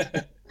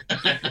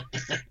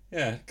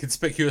 Yeah,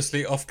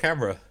 conspicuously off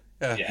camera.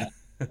 Yeah,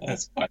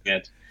 that's quite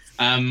good.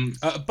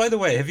 By the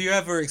way, have you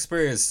ever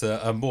experienced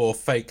a more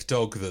fake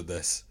dog than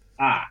this?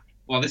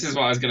 Well, this is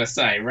what I was going to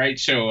say.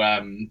 Rachel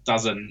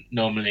doesn't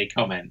normally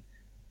comment,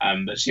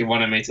 but she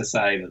wanted me to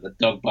say that the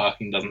dog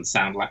barking doesn't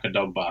sound like a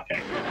dog barking.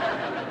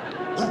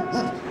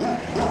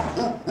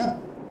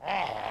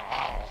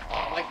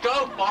 Let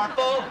go,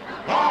 Bartle!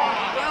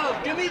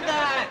 Go, give me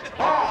that!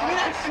 Give me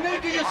that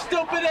sneaker, you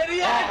stupid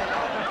idiot!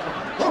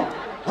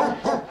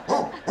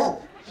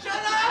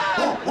 Shut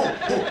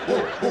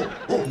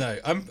up! No,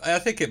 I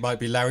think it might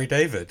be Larry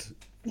David.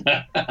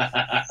 I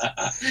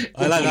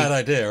like that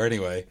idea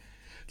anyway.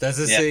 There's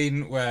a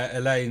scene where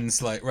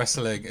Elaine's like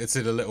wrestling. It's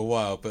in a little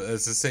while, but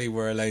there's a scene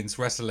where Elaine's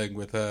wrestling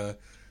with her,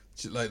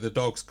 like the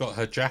dog's got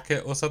her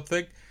jacket or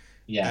something.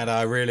 Yeah. And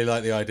I really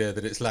like the idea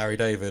that it's Larry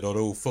David on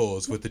all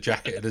fours with the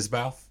jacket in his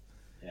mouth.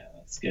 Yeah,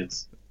 that's good.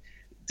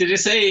 Did you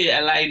see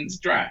Elaine's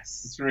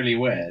dress? It's really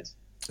weird.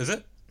 Is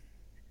it?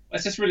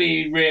 It's just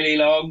really, really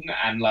long,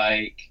 and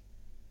like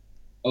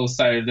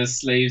also the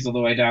sleeves all the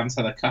way down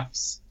to the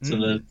cuffs, to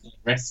the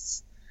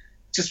wrists.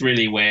 Just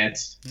really weird.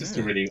 Just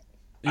a really.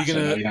 Are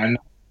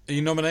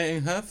you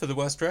nominating her for the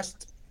worst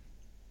dressed?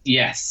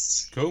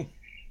 Yes. Cool.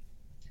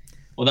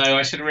 Although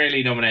I should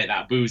really nominate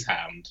that booze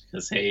hound,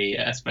 because he,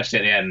 especially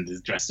at the end,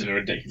 is dressed in a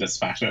ridiculous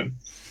fashion.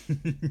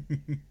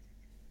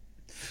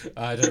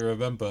 I don't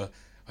remember.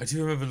 I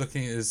do remember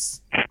looking at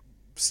his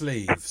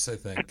sleeves, I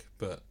think,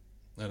 but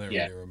I don't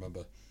really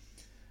remember.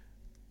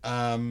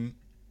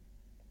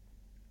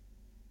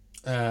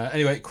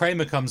 Anyway,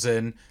 Kramer comes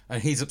in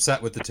and he's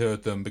upset with the two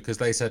of them because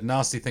they said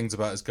nasty things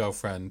about his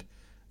girlfriend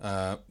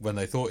when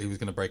they thought he was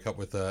going to break up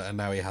with her, and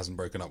now he hasn't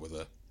broken up with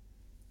her.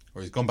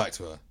 Or he's gone back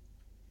to her.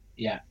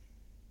 Yeah.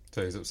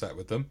 So he's upset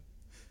with them,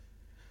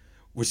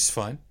 which is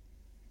fine.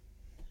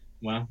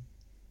 Well,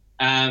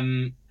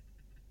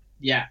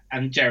 yeah,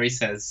 and Jerry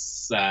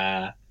says,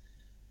 well,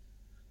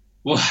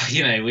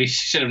 you know, we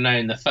should have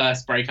known the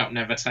first breakup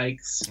never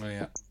takes. Oh,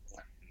 yeah.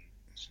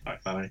 It's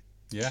quite funny.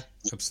 Yeah,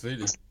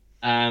 absolutely.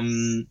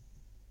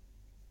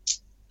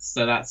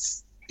 So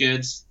that's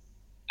good.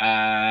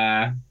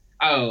 Oh,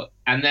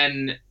 and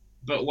then,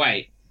 but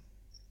wait,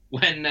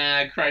 when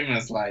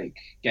Kramer's like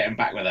getting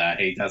back with her,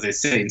 he does his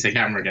scene to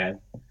camera again.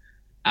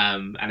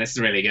 And it's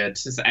really good.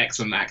 It's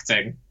excellent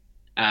acting.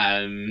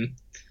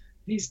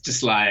 He's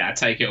just like, I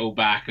take it all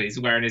back. He's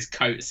wearing his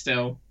coat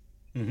still.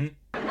 Mm-hmm.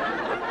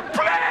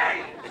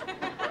 Play!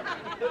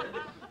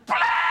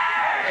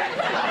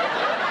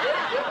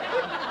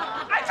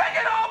 I take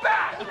it all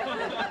back!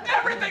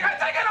 Everything, I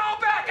take it all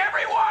back!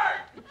 Every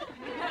word!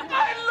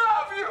 I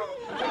love you!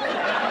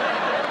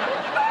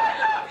 I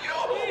love you!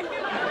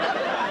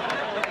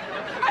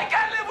 I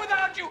can't live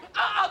without you!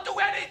 I'll do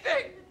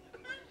anything!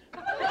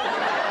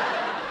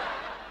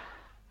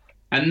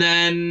 And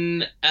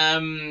then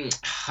I'm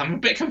a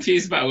bit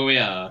confused about where we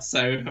are.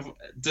 So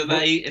do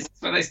they? Is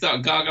this when they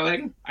start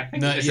gargling? I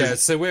think. No, yeah.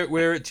 So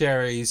we're at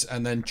Jerry's,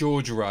 and then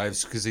George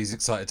arrives because he's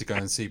excited to go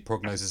and see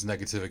Prognosis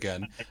Negative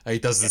again. And he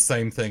does the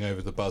same thing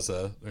over the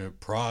buzzer.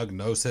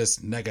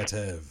 Prognosis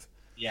Negative.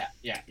 Yeah.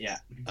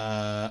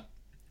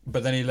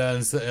 But then he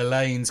learns that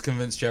Elaine's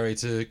convinced Jerry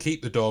to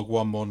keep the dog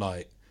one more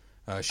night.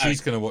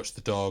 She's going to watch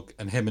the dog,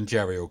 and him and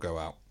Jerry will go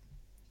out.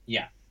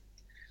 Yeah.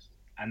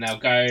 And they'll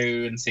go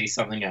and see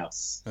something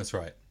else. That's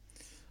right.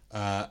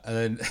 And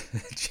then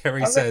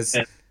Jerry says,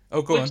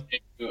 "Oh, go on."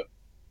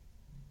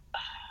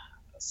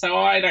 So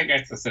I don't go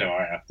to the cinema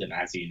very often,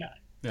 as you know.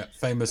 Yeah,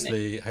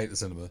 famously hate the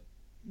cinema.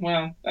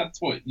 Well, that's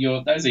what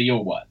those are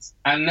your words.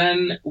 And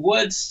then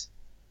but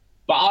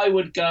I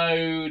would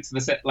go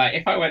to like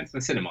if I went to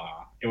the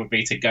cinema, it would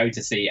be to go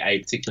to see a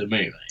particular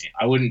movie.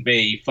 I wouldn't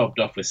be fobbed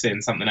off with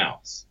seeing something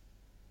else.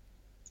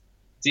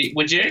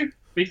 Would you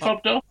be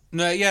fobbed off?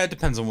 No, yeah, it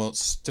depends on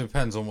what's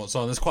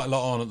on. There's quite a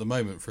lot on at the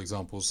moment, for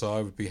example. So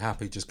I would be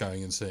happy just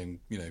going and seeing,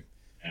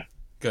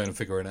 going and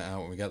figuring it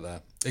out when we get there.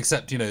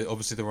 Except,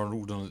 obviously they're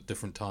all done at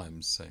different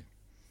times. So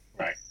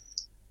right,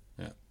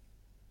 yeah.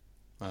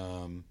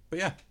 But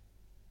yeah.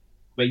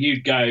 But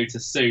you'd go to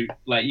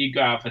you'd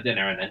go out for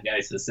dinner and then go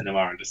to the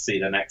cinema and just see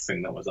the next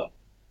thing that was on.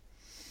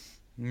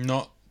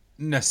 Not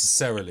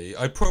necessarily.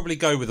 I'd probably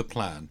go with a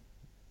plan.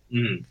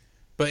 Mm.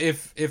 But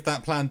if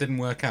that plan didn't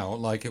work out,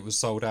 like it was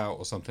sold out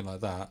or something like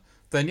that,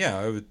 then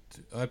yeah,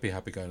 I'd be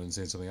happy going and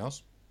seeing something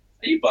else.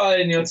 Are you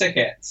buying your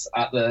tickets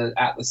at the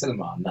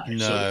cinema?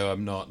 No,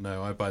 I'm not.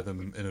 No, I buy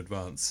them in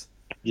advance.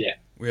 Yeah.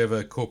 We have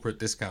a corporate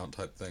discount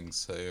type thing,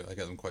 so I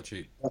get them quite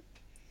cheap.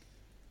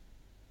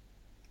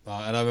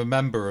 And I'm a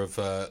member of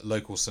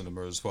local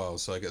cinema as well,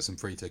 so I get some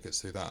free tickets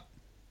through that.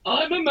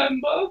 I'm a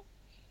member.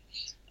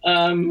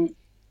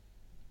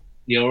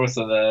 You're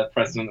also the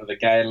president of the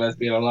Gay and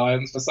Lesbian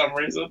Alliance for some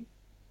reason.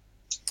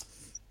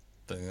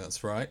 I think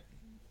that's right.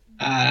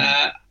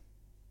 I'm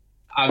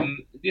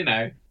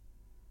being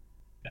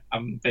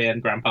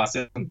Grandpa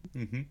Sim.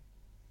 Mm-hmm.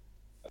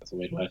 That's a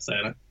weird way of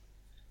saying it.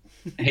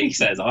 He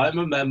says, I'm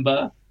a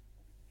member.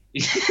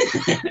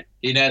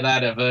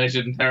 That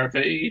aversion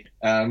therapy.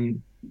 So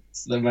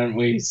that meant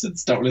we should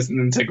stop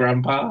listening to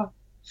Grandpa.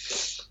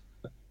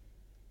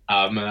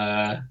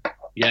 Yeah.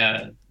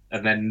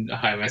 And then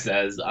Homer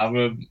says, I'm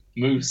a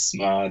moose,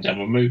 Marge.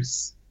 I'm a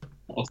moose.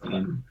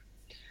 Awesome.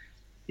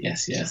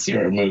 Yes,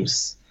 you're a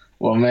moose.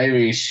 Well,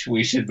 maybe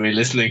we should be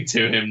listening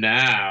to him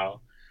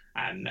now.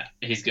 And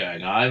he's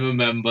going, I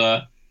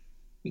remember,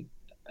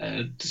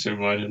 just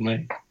reminded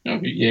me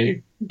of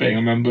you being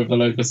a member of the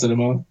local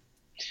cinema.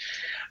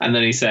 And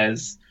then he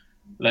says,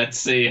 let's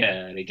see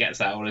here. And he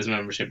gets out all his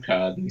membership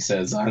card and he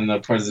says, I'm the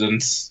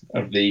president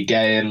of the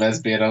Gay and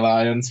Lesbian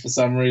Alliance for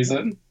some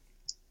reason.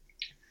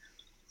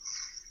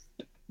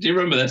 Do you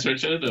remember this,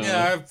 Richard? Or...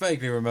 Yeah, I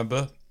vaguely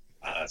remember.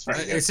 Oh, that's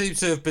very good. It seems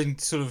to have been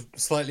sort of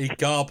slightly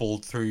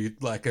garbled through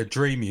like a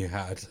dream you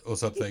had or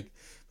something,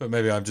 but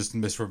maybe I'm just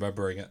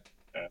misremembering it.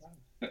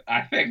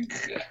 I think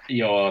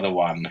you're the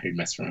one who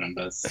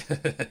misremembers.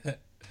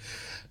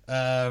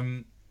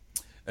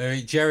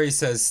 Jerry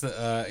says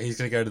that he's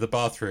going to go to the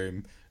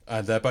bathroom,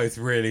 and they're both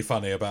really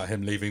funny about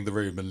him leaving the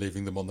room and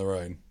leaving them on their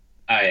own.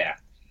 Oh, yeah.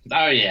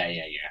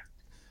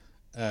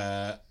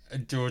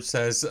 And George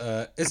says,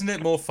 isn't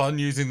it more fun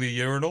using the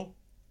urinal?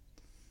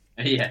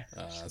 Yeah.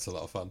 That's a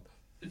lot of fun.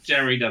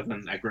 Jerry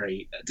doesn't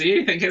agree. Do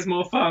you think it's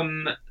more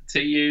fun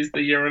to use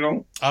the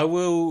urinal? I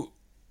will.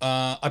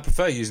 I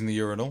prefer using the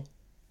urinal.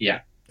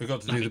 Yeah. We've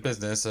got to do the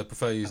business. I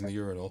prefer using the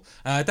urinal.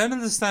 I don't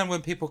understand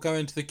when people go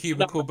into the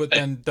cubicle but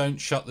then don't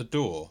shut the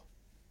door.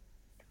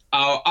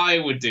 Oh, I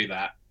would do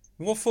that.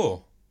 What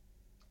for?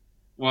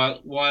 Why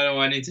do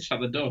I need to shut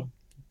the door?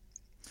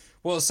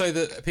 Well, so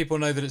that people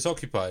know that it's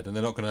occupied and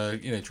they're not going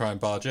to, try and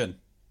barge in.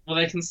 Well,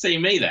 they can see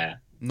me there.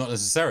 Not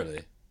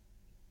necessarily.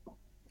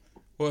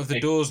 What if the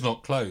door's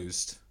not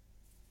closed?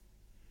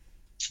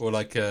 Or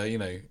not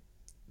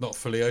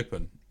fully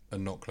open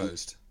and not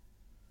closed?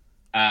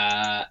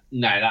 No,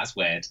 that's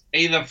weird.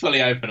 Either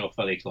fully open or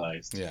fully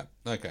closed. Yeah,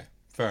 okay.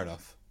 Fair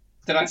enough.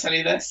 Did I tell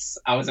you this?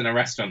 I was in a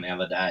restaurant the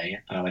other day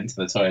and I went to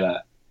the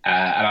toilet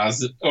and I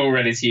was all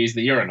ready to use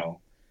the urinal.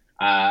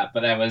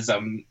 But it was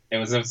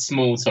a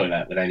small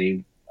toilet with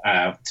only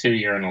 2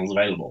 urinals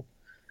available.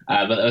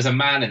 But there was a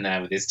man in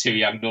there with his 2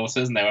 young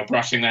daughters and they were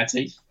brushing their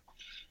teeth.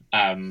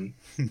 So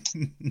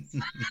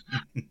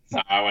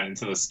I went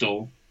into the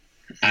stall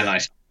and I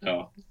shut the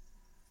door.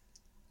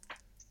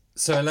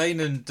 So Elaine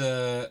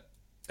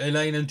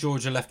and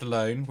George are left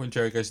alone when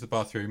Jerry goes to the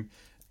bathroom,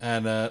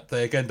 and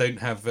they again don't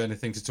have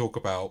anything to talk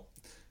about.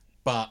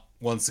 But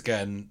once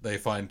again, they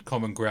find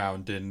common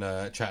ground in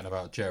chatting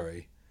about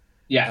Jerry.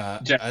 Yeah,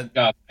 Jerry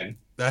gargling.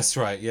 That's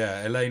right.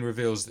 Yeah, Elaine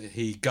reveals that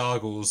he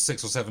gargles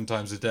 6 or 7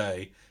 times a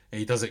day, and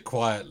he does it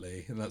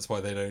quietly, and that's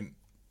why they don't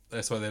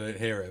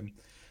hear him.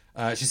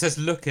 She says,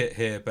 "Look it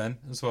here, Ben,"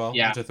 as well,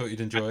 Yeah. which I thought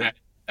you'd enjoy.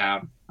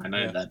 I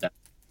know that.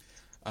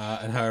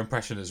 And her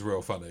impression is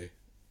real funny.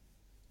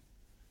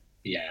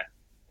 Yeah.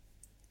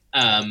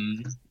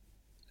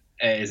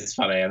 It is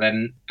funny,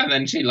 and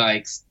then she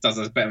does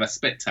a bit of a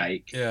spit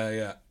take.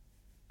 Yeah.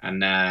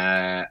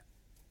 And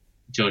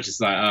George is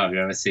like, "Oh, have you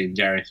ever seen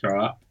Jerry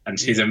throw up?" And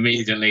she's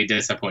immediately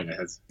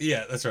disappointed.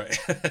 Yeah, that's right.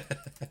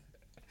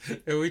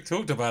 We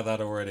talked about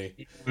that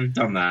already. We've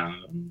done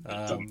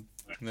that.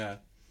 Yeah.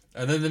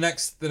 And then the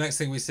next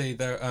thing we see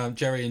there,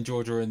 Jerry and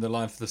George are in the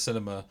line for the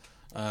cinema,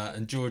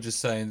 and George is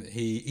saying that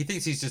he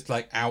thinks he's just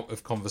like out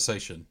of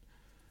conversation.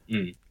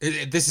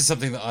 This is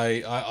something that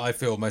I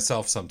feel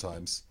myself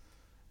sometimes.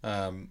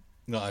 I'm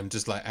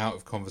just like out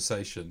of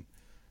conversation.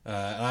 And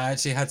I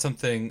actually had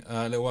something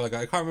a little while ago.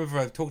 I can't remember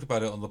if I've talked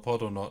about it on the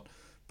pod or not,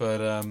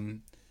 but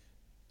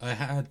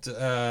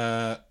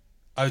I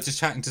was just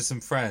chatting to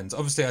some friends.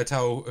 Obviously, I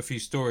tell a few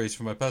stories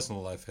from my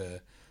personal life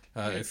here,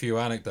 a few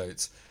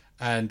anecdotes.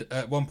 And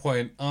at one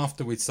point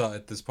after we'd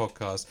started this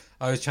podcast,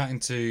 I was chatting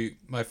to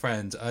my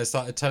friends. I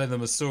started telling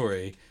them a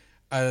story,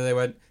 and they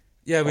went,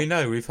 "Yeah, we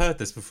know. We've heard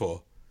this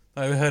before.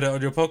 Like, we heard it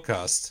on your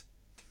podcast."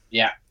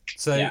 Yeah.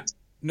 So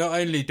not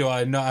only do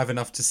I not have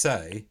enough to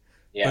say,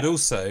 but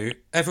also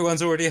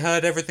everyone's already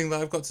heard everything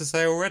that I've got to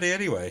say already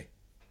anyway.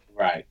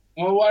 Right.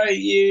 Well, why don't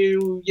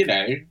you,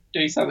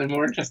 do something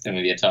more interesting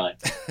with your time?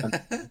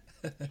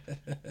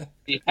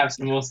 You have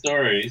some more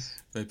stories.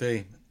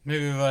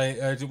 Maybe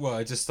if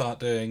I just start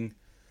doing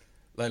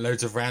like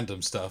loads of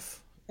random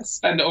stuff.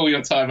 Spend all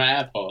your time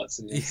at airports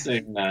and you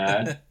soon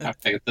have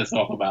things to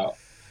talk about.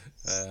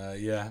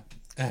 Yeah.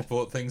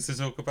 Airport things to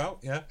talk about,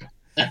 yeah.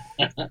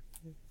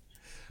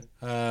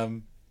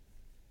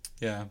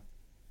 Yeah.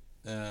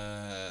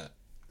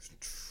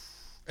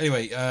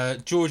 Anyway,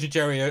 George and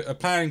Jerry are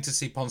planning to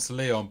see Ponce de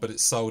Leon, but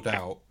it's sold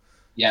out.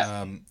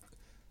 Yeah.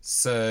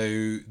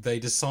 So they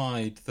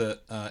decide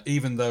that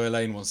even though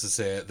Elaine wants to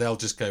see it, they'll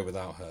just go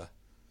without her.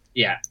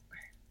 Yeah.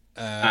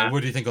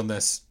 What do you think on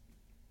this?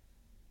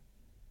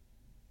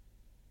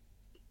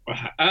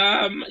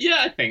 Yeah,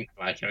 I think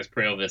it was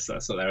pretty obvious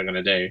that's what they were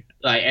going to do.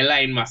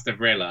 Elaine must have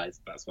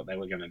realised that's what they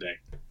were going to do.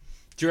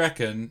 Do you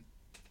reckon?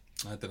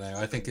 I don't know.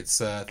 I think it's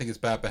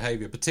bad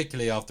behaviour,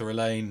 particularly after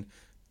Elaine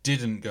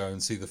didn't go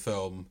and see the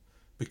film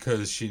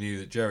because she knew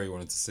that Jerry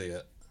wanted to see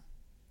it.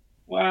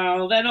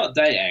 Well, they're not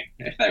dating.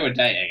 If they were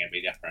dating, it'd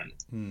be different.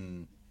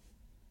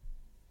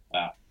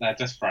 Well, they're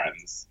just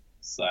friends,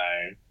 so...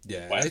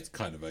 Yeah, it's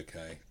kind of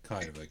okay.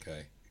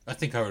 I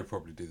think I would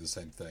probably do the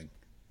same thing.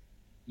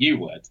 You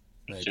would?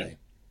 Maybe. Sure.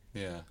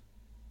 Yeah.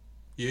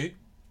 You?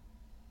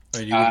 I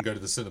mean, you wouldn't go to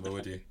the cinema,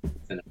 would you?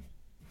 Cinema.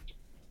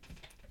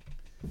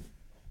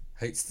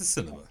 Hates the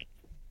cinema.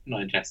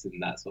 not interested in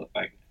that sort of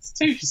thing. It's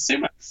too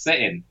much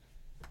sitting.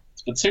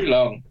 It's for too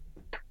long.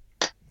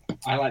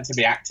 I like to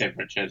be active,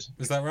 Richard.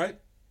 Is that right?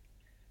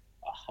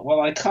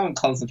 Well, I can't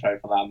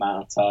concentrate for that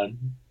amount of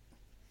time.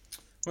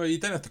 Well, you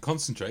don't have to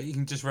concentrate. You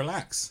can just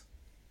relax.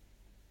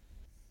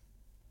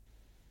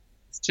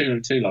 It's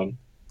too long.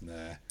 Nah,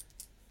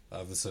 I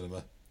love the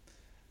cinema.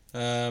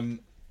 We're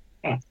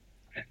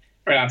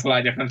allowed to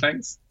like different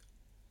things.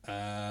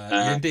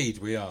 Indeed,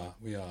 we are.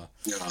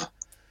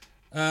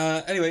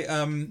 Anyway,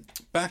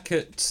 back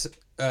at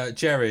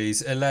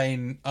Jerry's,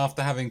 Elaine,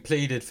 after having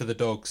pleaded for the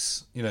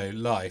dog's,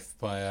 life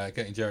by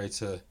getting Jerry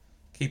to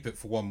keep it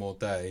for one more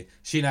day,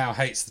 she now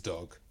hates the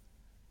dog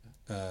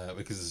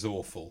because it's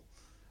awful,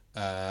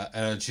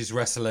 and she's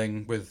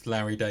wrestling with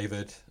Larry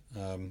David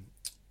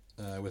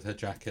with her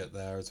jacket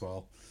there as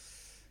well.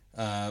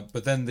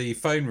 But then the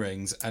phone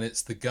rings and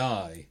it's the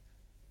guy,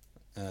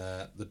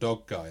 the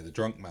dog guy, the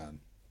drunk man.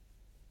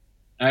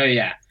 Oh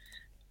yeah.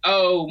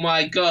 Oh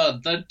my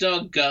God, the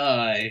dog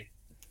guy.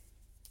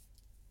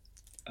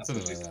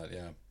 Something like that,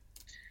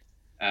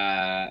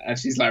 yeah. And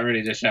she's like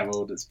really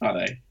disheveled. It's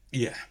funny.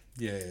 Yeah.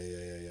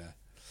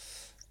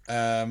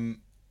 And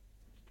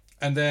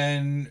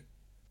then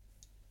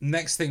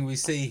next thing we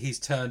see, he's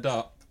turned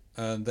up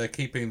and they're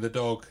keeping the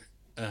dog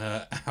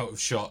out of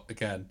shot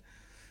again.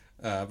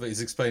 But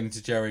he's explaining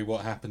to Jerry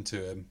what happened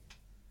to him.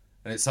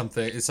 And it's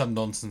some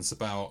nonsense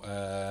about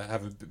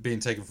being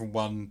taken from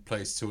one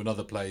place to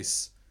another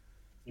place.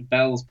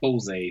 Bell's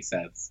palsy, he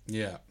says.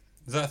 Yeah.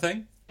 Is that a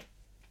thing?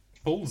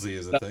 Palsy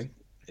is a thing.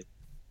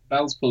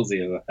 Bell's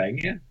palsy is a thing,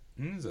 yeah.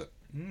 Is it?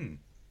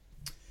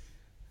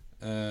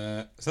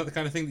 Is that the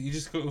kind of thing that you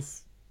just sort of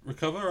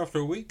recover after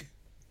a week?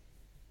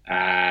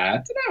 I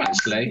don't know,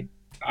 actually.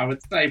 I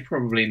would say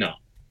probably not.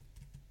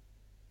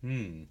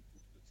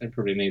 It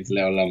probably needs a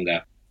little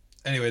longer.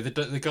 Anyway,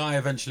 the guy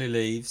eventually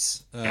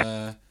leaves.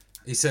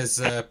 He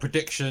says,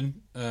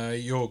 prediction,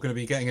 you're going to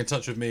be getting in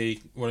touch with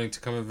me, wanting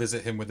to come and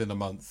visit him within a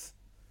month.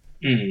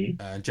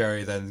 And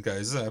Jerry then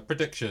goes,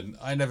 prediction,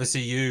 I never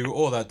see you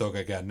or that dog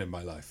again in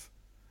my life.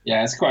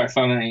 Yeah, it's quite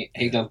funny.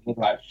 He does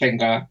the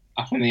finger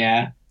up in the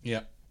air.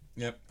 Yep.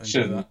 And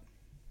do that.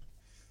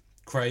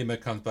 Kramer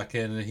comes back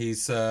in and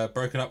he's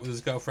broken up with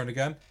his girlfriend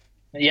again.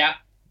 Yeah.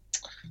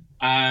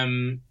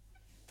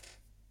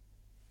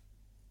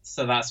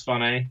 So that's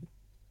funny.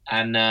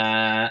 And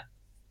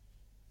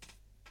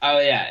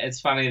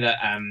it's funny that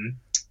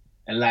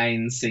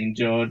Elaine's seen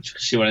George.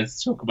 She wanted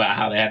to talk about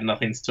how they had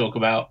nothing to talk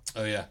about.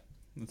 Oh yeah,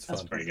 that's fun.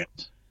 That's pretty good.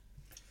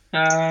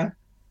 And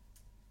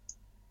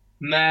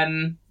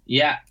then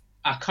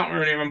I can't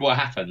really remember what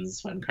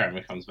happens when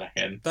Kramer comes back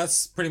in.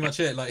 That's pretty much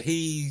it. Like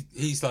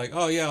he's like,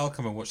 oh yeah, I'll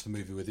come and watch the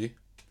movie with you.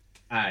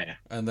 Yeah.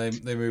 And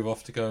they move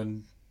off to go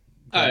and.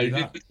 Did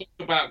we talk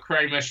about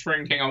Kramer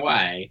shrinking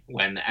away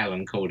when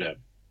Ellen called him?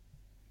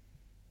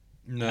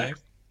 No.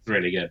 That's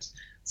really good.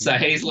 So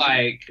he's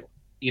like,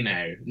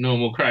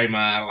 normal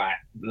Kramer, like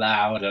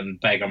loud and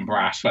big and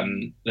brash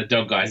when the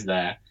dog guy's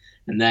there.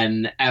 And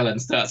then Ellen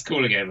starts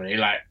calling him and he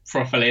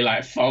properly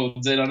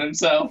folds in on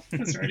himself.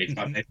 It's really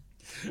funny.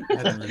 I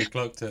hadn't really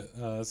clocked it.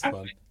 Oh, that's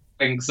fun.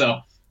 Thinks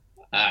off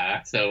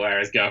to where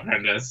his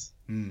girlfriend is.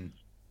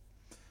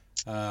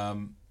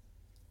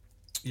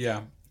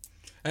 Yeah.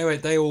 Anyway,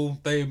 they all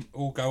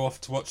go off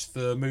to watch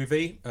the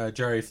movie.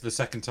 Jerry for the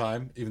second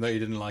time, even though he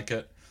didn't like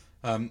it.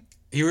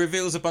 He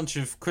reveals a bunch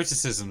of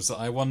criticisms that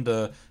I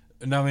wonder,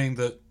 knowing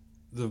that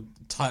the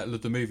title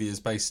of the movie is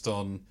based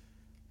on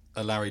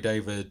a Larry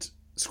David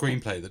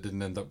screenplay that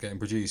didn't end up getting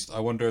produced.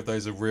 I wonder if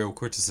those are real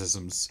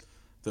criticisms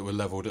that were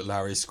levelled at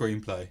Larry's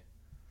screenplay.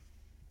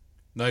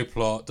 No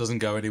plot, doesn't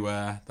go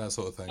anywhere, that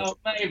sort of thing. Oh,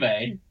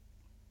 maybe.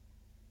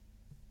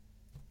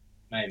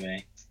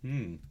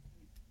 And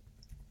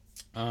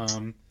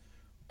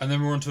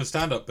then we're on to a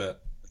stand-up bit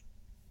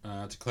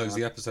to close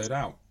the episode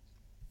out.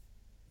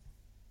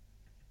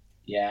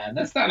 Yeah,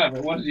 that's stand-up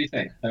bit. What did you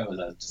think? That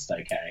was just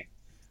okay.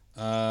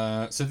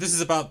 So this is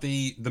about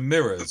the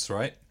mirrors,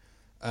 right?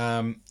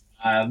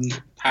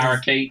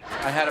 Parakeet.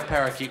 I had a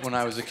parakeet when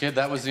I was a kid.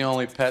 That was the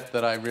only pet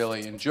that I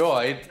really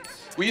enjoyed.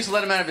 We used to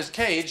let him out of his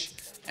cage,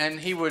 and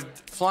he would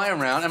fly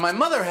around. And my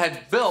mother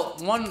had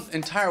built one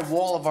entire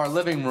wall of our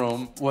living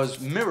room was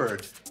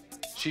mirrored.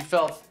 She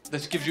felt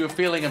this gives you a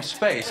feeling of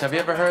space. Have you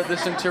ever heard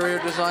this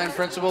interior design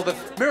principle? The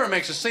mirror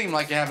makes it seem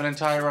like you have an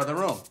entire other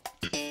room.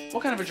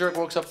 What kind of a jerk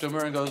walks up to a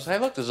mirror and goes, hey,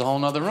 look, there's a whole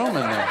nother room in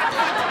there.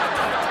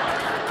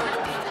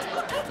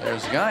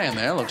 There's a guy in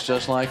there, looks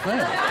just like me.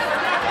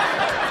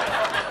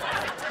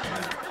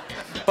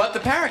 But the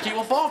parakeet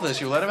will fall for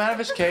this. You let him out of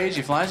his cage,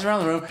 he flies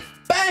around the room,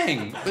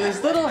 bang! With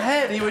his little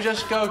head, he would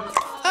just go,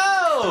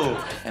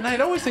 oh! And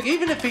I'd always think,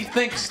 even if he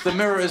thinks the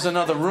mirror is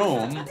another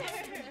room,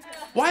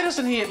 why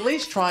doesn't he at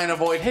least try and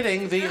avoid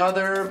hitting the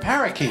other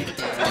parakeet?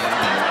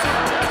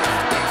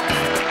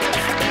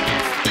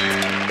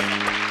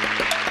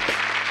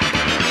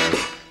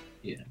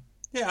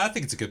 Yeah, I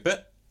think it's a good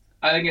bit.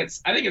 I think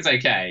it's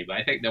okay, but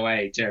I think the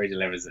way Jerry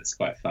delivers it's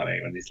quite funny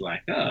when he's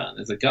like, oh,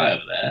 there's a guy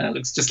over there,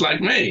 looks just like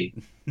me.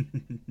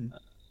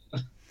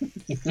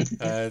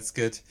 It's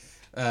good.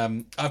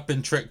 I've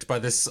been tricked by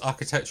this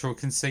architectural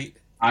conceit.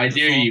 I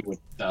knew you would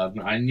have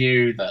done. I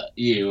knew that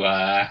you.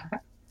 I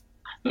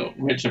thought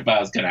Richard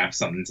Burr's going to have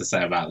something to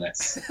say about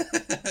this.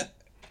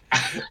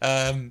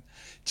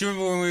 Do you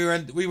remember when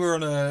we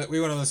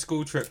went on a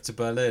school trip to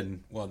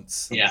Berlin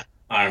once? Yeah,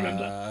 I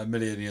remember. A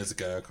million years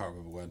ago. I can't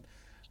remember when.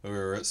 We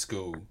were at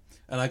school,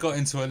 and I got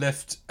into a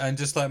lift, and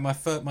just like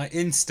my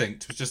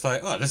instinct was just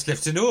like, oh, this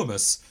lift's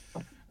enormous.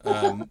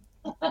 But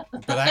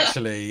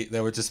actually,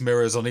 there were just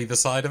mirrors on either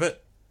side of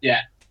it.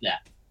 Yeah.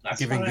 That's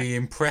giving right. the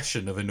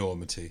impression of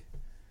enormity.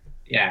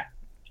 Yeah.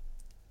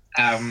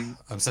 I'm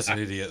such an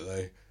idiot,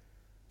 though.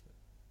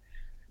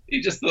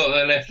 You just thought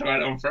the lift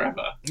went on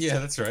forever. Yeah,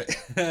 that's right.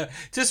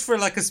 Just for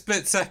like a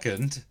split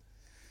second.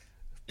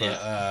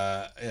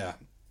 But yeah.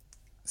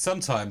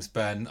 Sometimes,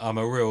 Ben, I'm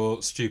a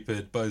real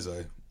stupid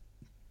bozo.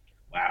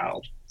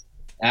 Wow.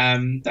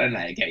 Don't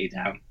let it get you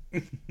down.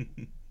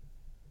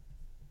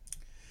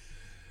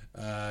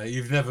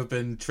 You've never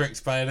been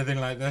tricked by anything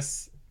like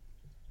this?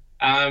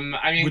 I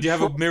mean, would you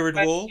have a mirrored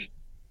wall?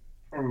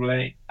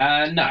 Probably.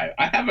 No,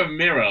 I have a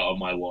mirror on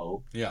my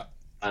wall. Yeah.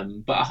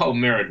 But a whole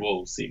mirrored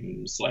wall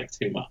seems like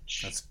too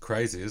much. That's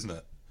crazy, isn't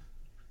it?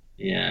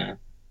 Yeah.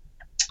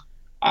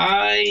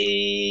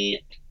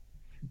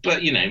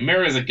 But you know,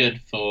 mirrors are good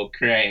for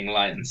creating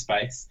light and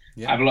space.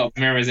 Yeah. I have a lot of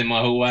mirrors in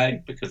my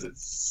hallway because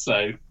it's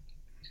so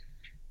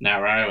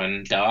narrow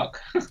and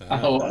dark.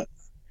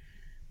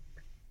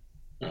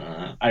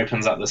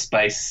 Opens up the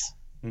space.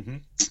 Mm-hmm.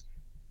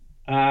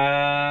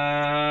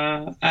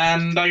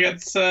 And I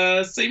get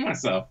to see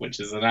myself,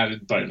 which is an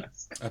added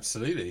bonus.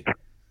 Absolutely.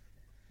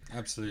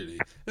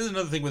 There's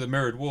another thing with a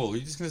mirrored wall.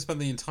 You're just going to spend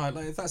the entire...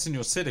 Like, if that's in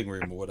your sitting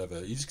room or whatever,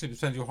 you're just going to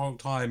spend your whole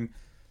time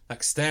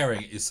like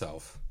staring at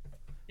yourself.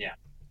 Yeah.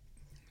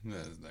 No,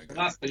 no good.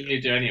 That's what you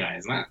do anyway,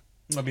 isn't it?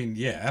 I mean,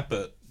 yeah,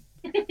 but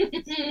do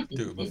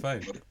it with my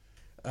phone.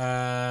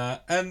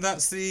 And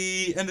that's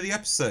the end of the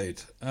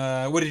episode.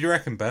 What did you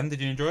reckon, Ben?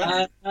 Did you enjoy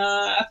it? I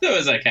thought it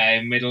was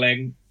okay,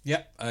 middling.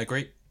 Yeah, I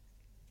agree.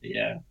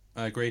 Yeah,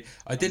 I agree.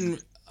 It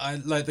didn't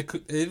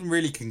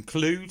really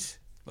conclude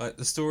like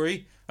the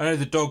story. I know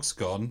the dog's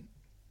gone,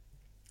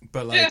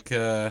 but like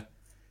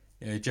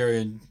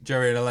Jerry and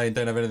Elaine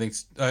don't have anything.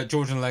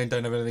 George and Elaine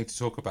don't have anything to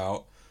talk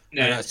about.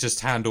 No. And that's just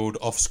handled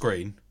off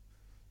screen.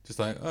 Just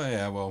like, oh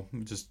yeah, well,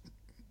 we just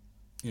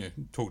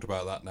talked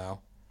about that now.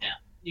 Yeah,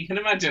 you can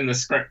imagine the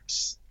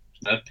script,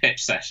 the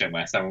pitch session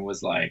where someone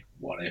was like,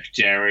 "What if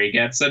Jerry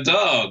gets a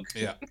dog?"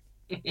 Yeah.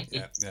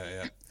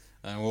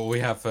 And what we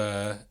have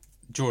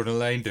Jordan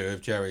Lane do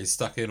if Jerry's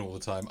stuck in all the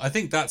time. I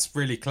think that's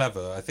really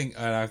clever. I think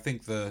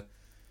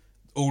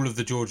all of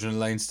the George and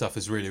Elaine stuff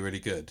is really, really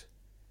good.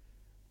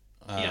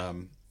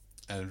 And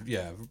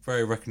yeah,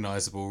 very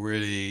recognisable.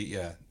 Really,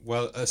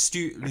 well,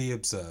 astutely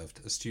observed.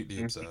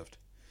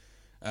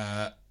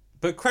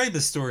 But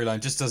Kramer's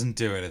storyline just doesn't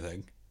do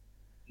anything.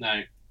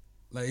 No.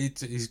 Like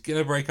he's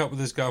gonna break up with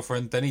his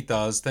girlfriend, then he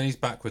does, then he's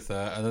back with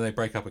her, and then they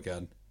break up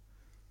again.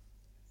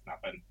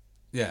 Nothing.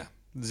 Yeah.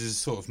 There's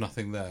just sort of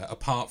nothing there,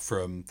 apart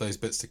from those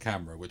bits to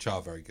camera, which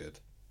are very good.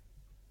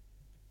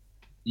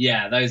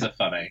 Yeah, those are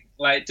funny.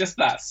 Like, just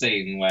that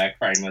scene where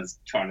Kramer's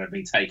trying to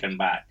be taken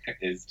back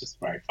is just a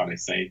very funny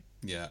scene.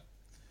 Yeah.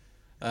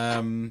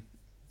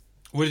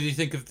 What did you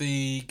think of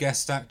the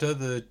guest actor,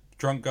 the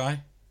drunk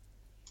guy?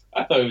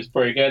 I thought it was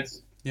pretty good.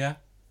 Yeah?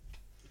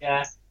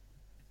 Yeah.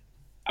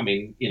 I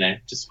mean,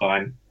 just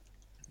fine.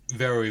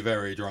 Very,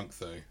 very drunk,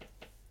 though.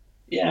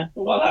 Yeah,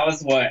 well, that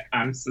was what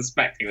I'm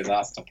suspecting was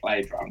asked to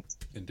play drunk.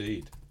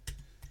 Indeed.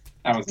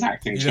 That was an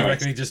acting You choice.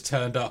 reckon he just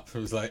turned up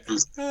and was like,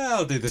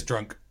 I'll do this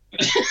drunk.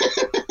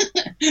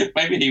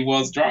 Maybe he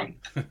was drunk.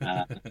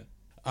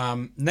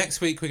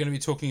 Next week, we're going to be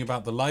talking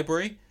about the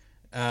library.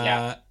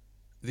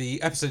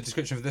 The episode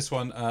description for this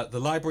one, the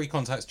library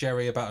contacts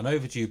Jerry about an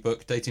overdue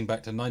book dating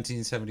back to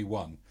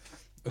 1971.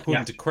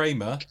 According to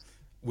Kramer,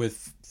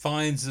 with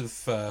fines of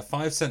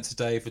 5 cents a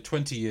day for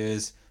 20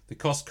 years, the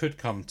cost could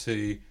come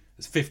to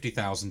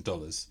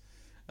 $50,000.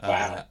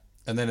 Wow.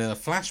 And then in a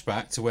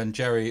flashback to when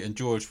Jerry and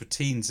George were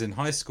teens in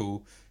high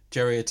school,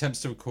 Jerry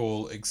attempts to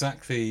recall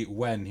exactly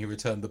when he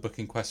returned the book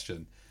in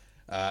question.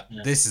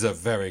 This is a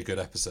very good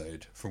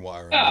episode from what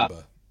I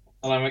remember.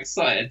 Well, I'm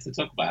excited to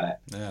talk about it.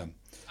 Yeah.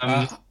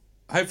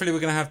 Hopefully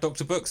we're going to have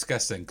Dr. Books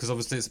guesting, because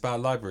obviously it's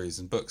about libraries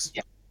and books.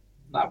 Yeah,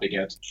 that'd be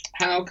good.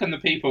 How can the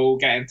people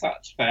get in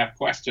touch if they have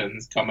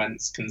questions,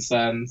 comments,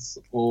 concerns,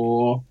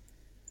 or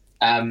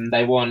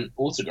they want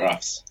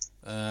autographs?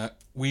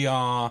 We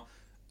are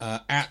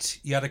at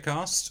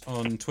Yadacast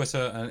on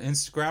Twitter and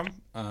Instagram.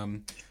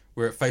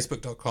 We're at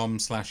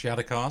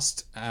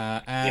facebook.com/Yadacast.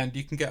 And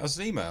you can get us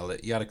an email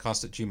at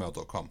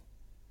yadacast@gmail.com.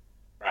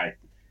 Right.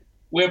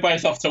 We're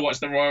both off to watch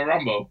the Royal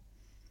Rumble.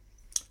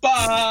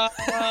 Bye!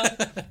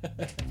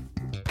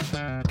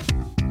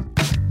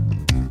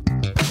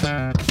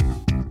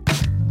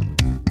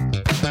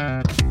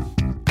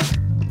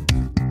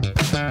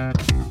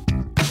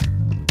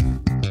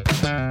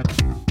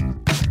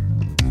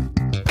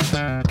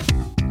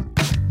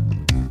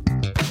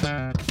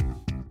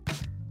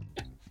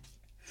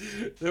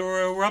 The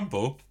Royal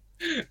Rumble?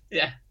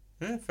 Yeah.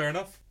 Yeah, fair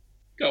enough.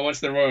 Go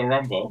watch the Royal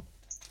Rumble.